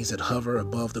 Those things that hover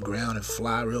above the ground and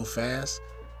fly real fast.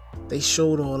 They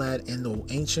showed all that in the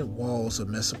ancient walls of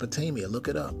Mesopotamia. Look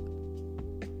it up.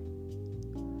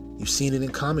 You've seen it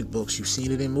in comic books. You've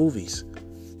seen it in movies.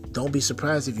 Don't be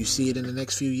surprised if you see it in the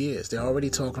next few years. They're already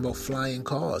talking about flying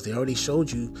cars. They already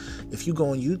showed you. If you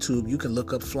go on YouTube, you can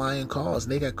look up flying cars.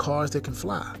 And they got cars that can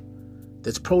fly.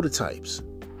 That's prototypes.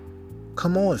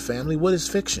 Come on, family. What is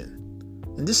fiction?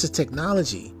 And this is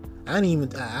technology. I'm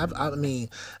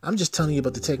just telling you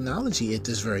about the technology at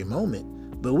this very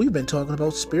moment. But we've been talking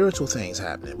about spiritual things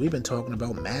happening. We've been talking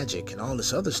about magic and all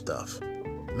this other stuff.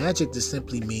 Magic just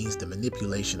simply means the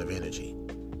manipulation of energy.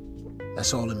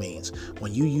 That's all it means.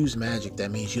 When you use magic,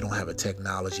 that means you don't have a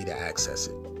technology to access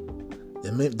it.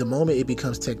 The moment it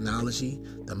becomes technology,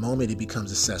 the moment it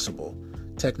becomes accessible.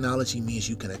 Technology means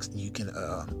you can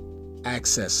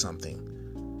access something.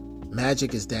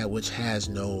 Magic is that which has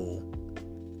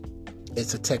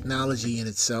it's a technology in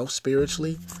itself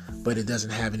spiritually, but it doesn't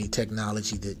have any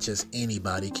technology that just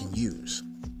anybody can use.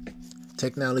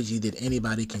 Technology that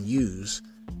anybody can use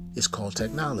is called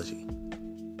technology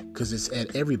because it's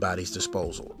at everybody's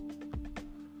disposal.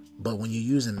 But when you're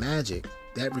using magic,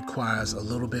 that requires a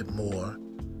little bit more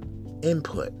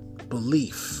input,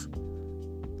 belief,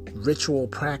 ritual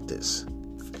practice.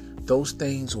 Those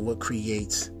things are what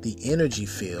creates the energy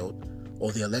field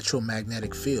or the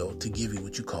electromagnetic field to give you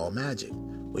what you call magic.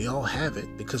 We all have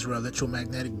it because we're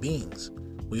electromagnetic beings.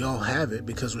 We all have it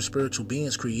because we're spiritual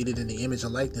beings created in the image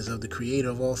and likeness of the creator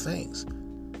of all things.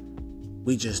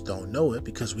 We just don't know it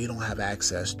because we don't have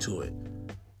access to it.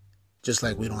 Just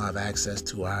like we don't have access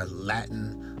to our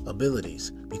Latin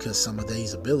abilities because some of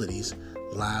these abilities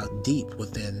lie deep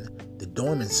within the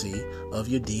dormancy of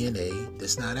your DNA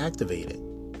that's not activated.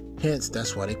 Hence,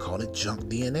 that's why they call it junk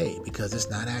DNA, because it's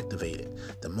not activated.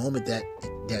 The moment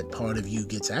that part of you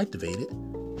gets activated,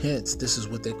 hence, this is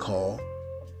what they call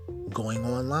going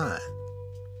online.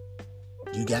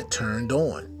 You got turned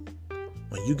on.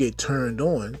 When you get turned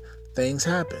on, things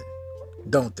happen,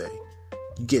 don't they?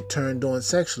 You get turned on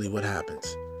sexually, what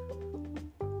happens?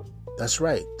 That's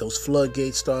right. Those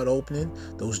floodgates start opening.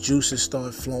 Those juices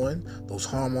start flowing. Those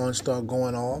hormones start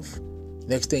going off.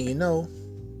 Next thing you know,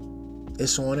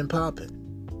 it's on and popping.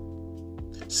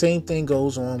 Same thing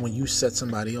goes on when you set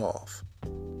somebody off.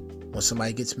 When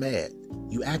somebody gets mad,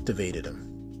 you activated them.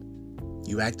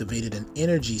 You activated an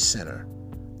energy center.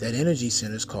 That energy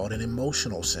center is called an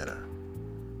emotional center.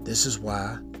 This is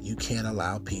why you can't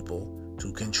allow people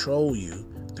to control you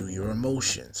through your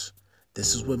emotions.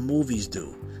 This is what movies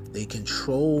do. They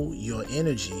control your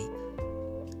energy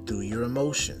through your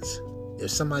emotions. If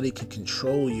somebody can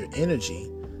control your energy,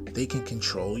 they can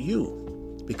control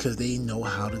you because they know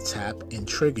how to tap and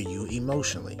trigger you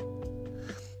emotionally.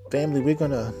 Family, we're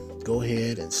going to go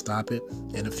ahead and stop it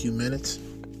in a few minutes.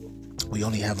 We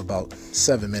only have about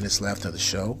 7 minutes left of the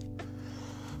show.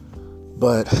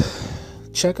 But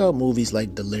check out movies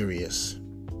like Delirious.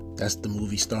 That's the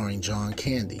movie starring John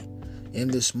Candy. In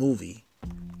this movie,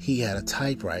 he had a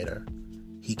typewriter.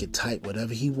 He could type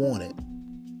whatever he wanted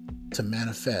to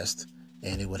manifest,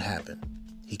 and it would happen.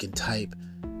 He could type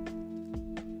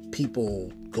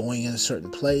people going in a certain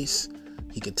place.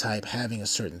 He could type having a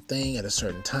certain thing at a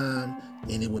certain time,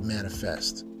 and it would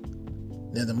manifest.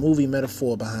 Now, the movie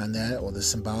metaphor behind that, or the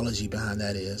symbology behind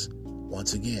that is,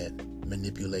 once again,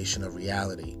 manipulation of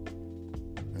reality.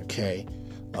 Okay?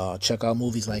 Check out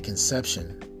movies like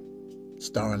Inception,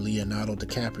 starring Leonardo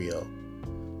DiCaprio.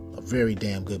 A very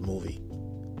damn good movie.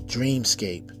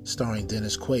 Dreamscape, starring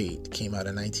Dennis Quaid, came out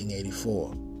in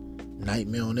 1984.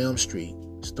 Nightmare on Elm Street,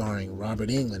 starring Robert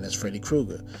Englund as Freddy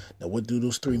Krueger. Now, what do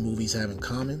those three movies have in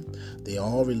common? They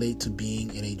all relate to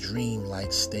being in a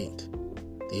dream-like state.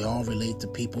 They all relate to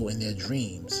people in their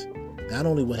dreams. Not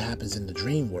only what happens in the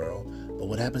dream world, but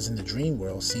what happens in the dream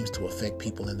world seems to affect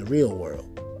people in the real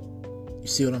world. You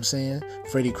see what I'm saying?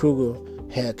 Freddy Krueger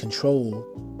had control.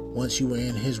 Once you were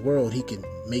in his world, he could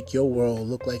make your world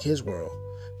look like his world,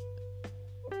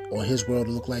 or his world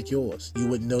look like yours. You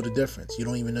wouldn't know the difference. You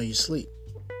don't even know you sleep.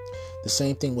 The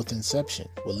same thing with Inception,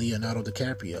 with Leonardo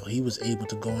DiCaprio. He was able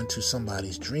to go into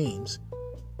somebody's dreams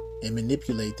and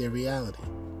manipulate their reality.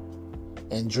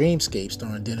 And Dreamscape,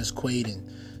 starring Dennis Quaid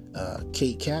and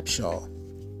Kate Capshaw.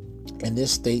 In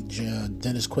this state,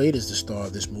 Dennis Quaid is the star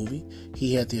of this movie.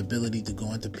 He had the ability to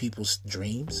go into people's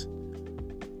dreams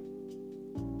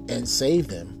and save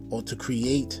them, or to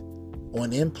create or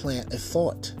implant a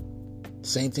thought.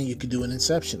 Same thing you could do in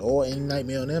Inception or in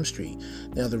Nightmare on Elm Street.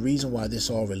 Now, the reason why this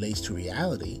all relates to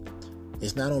reality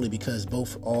is not only because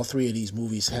all three of these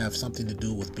movies have something to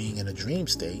do with being in a dream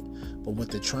state, but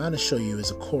what they're trying to show you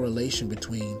is a correlation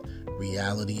between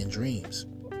reality and dreams.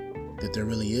 That there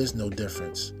really is no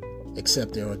difference,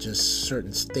 except there are just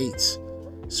certain states,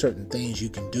 certain things you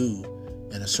can do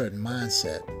in a certain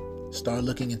mindset. Start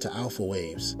looking into alpha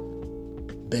waves,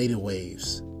 beta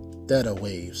waves, theta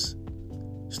waves.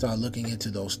 Start looking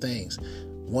into those things.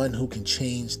 One who can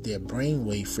change their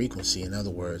brainwave frequency, in other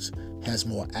words, has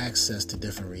more access to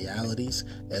different realities,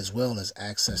 as well as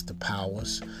access to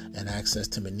powers and access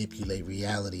to manipulate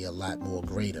reality a lot more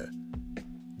greater.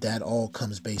 That all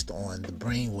comes based on the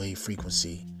brainwave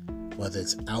frequency, whether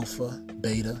it's alpha,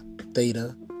 beta,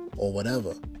 theta, or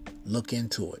whatever. Look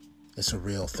into it. It's a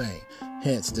real thing.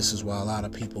 Hence, this is why a lot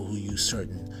of people who use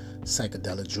certain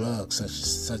psychedelic drugs,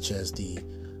 such as the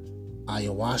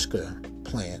ayahuasca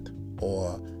plant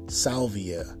or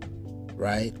salvia,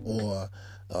 right, or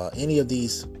any of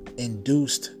these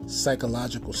induced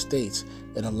psychological states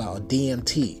that allow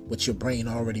DMT, which your brain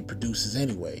already produces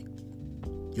anyway.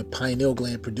 Your pineal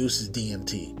gland produces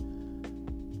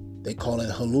DMT. They call it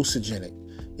hallucinogenic.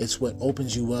 It's what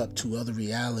opens you up to other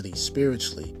realities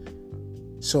spiritually.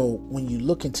 So when you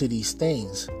look into these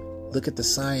things, look at the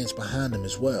science behind them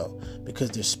as well, because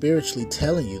they're spiritually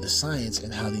telling you the science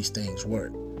and how these things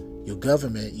work. Your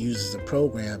government uses a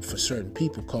program for certain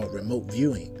people called remote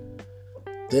viewing.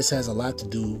 This has a lot to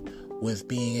do with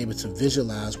being able to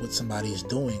visualize what somebody is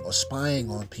doing, or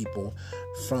spying on people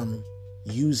from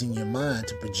using your mind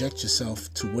to project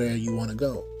yourself to where you want to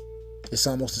go. It's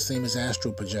almost the same as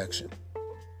astral projection.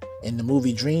 In the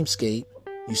movie Dreamscape,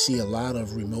 you see a lot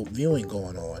of remote viewing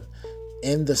going on,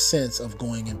 in the sense of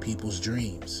going in people's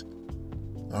dreams.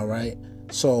 All right.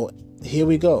 So here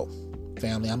we go,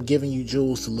 family. I'm giving you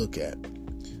jewels to look at.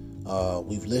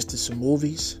 We've listed some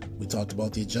movies. We talked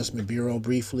about The Adjustment Bureau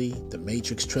briefly, The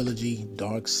Matrix Trilogy,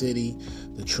 Dark City,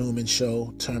 The Truman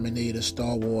Show, Terminator,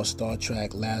 Star Wars, Star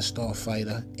Trek, Last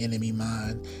Starfighter, Enemy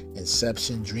Mine,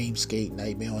 Inception, Dreamscape,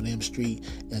 Nightmare on Elm Street,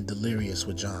 and Delirious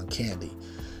with John Candy.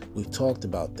 We've talked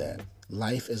about that.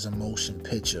 Life is a motion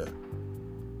picture.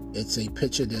 It's a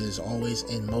picture that is always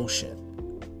in motion.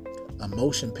 A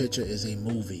motion picture is a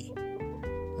movie,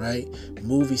 right?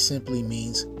 Movie simply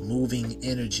means moving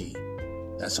energy.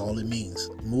 That's all it means.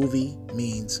 Movie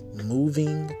means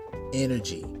moving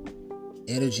energy.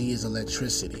 Energy is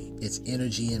electricity. It's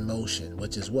energy in motion,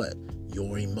 which is what?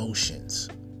 Your emotions.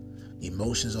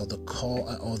 Emotions are the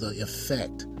cause or the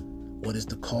effect. What is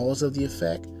the cause of the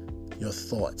effect? Your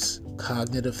thoughts,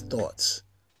 cognitive thoughts,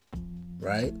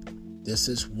 right? This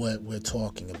is what we're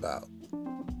talking about.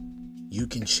 You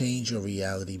can change your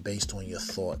reality based on your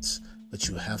thoughts, but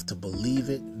you have to believe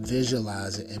it,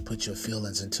 visualize it, and put your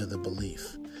feelings into the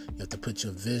belief. You have to put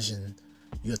your vision,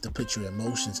 you have to put your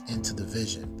emotions into the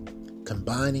vision.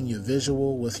 Combining your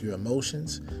visual with your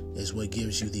emotions is what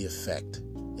gives you the effect.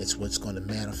 It's what's going to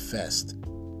manifest.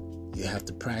 You have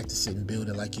to practice it and build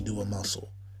it like you do a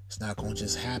muscle. It's not going to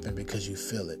just happen because you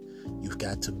feel it. You've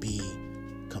got to be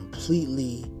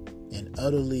completely and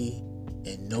utterly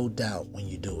in no doubt when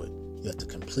you do it. You have to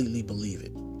completely believe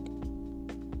it.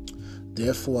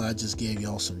 Therefore, I just gave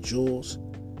y'all some jewels.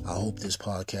 I hope this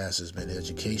podcast has been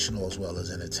educational as well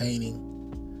as entertaining.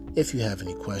 If you have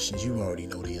any questions, you already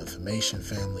know the information,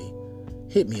 family.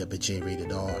 Hit me up at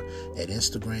jratedr at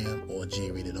Instagram or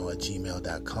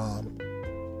jratedr@gmail.com.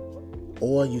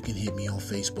 Or you can hit me on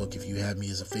Facebook. If you have me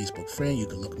as a Facebook friend, you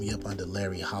can look me up under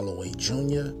Larry Holloway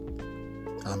Jr.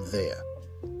 I'm there.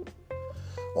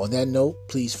 On that note,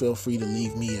 please feel free to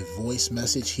leave me a voice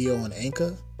message here on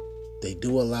Anchor. They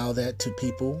do allow that to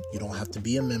people. You don't have to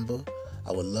be a member.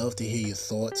 I would love to hear your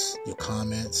thoughts, your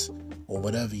comments, or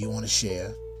whatever you want to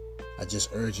share. I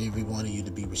just urge every one of you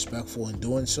to be respectful in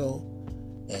doing so.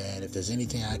 And if there's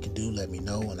anything I can do, let me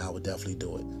know, and I would definitely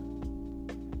do it.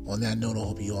 On that note, I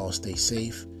hope you all stay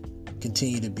safe.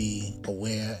 Continue to be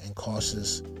aware and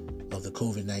cautious of the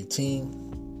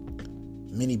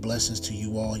COVID-19. Many blessings to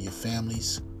you all and your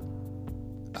families.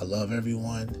 I love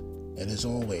everyone. And as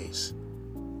always,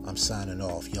 I'm signing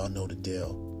off. Y'all know the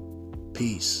deal.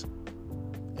 Peace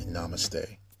and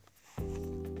namaste.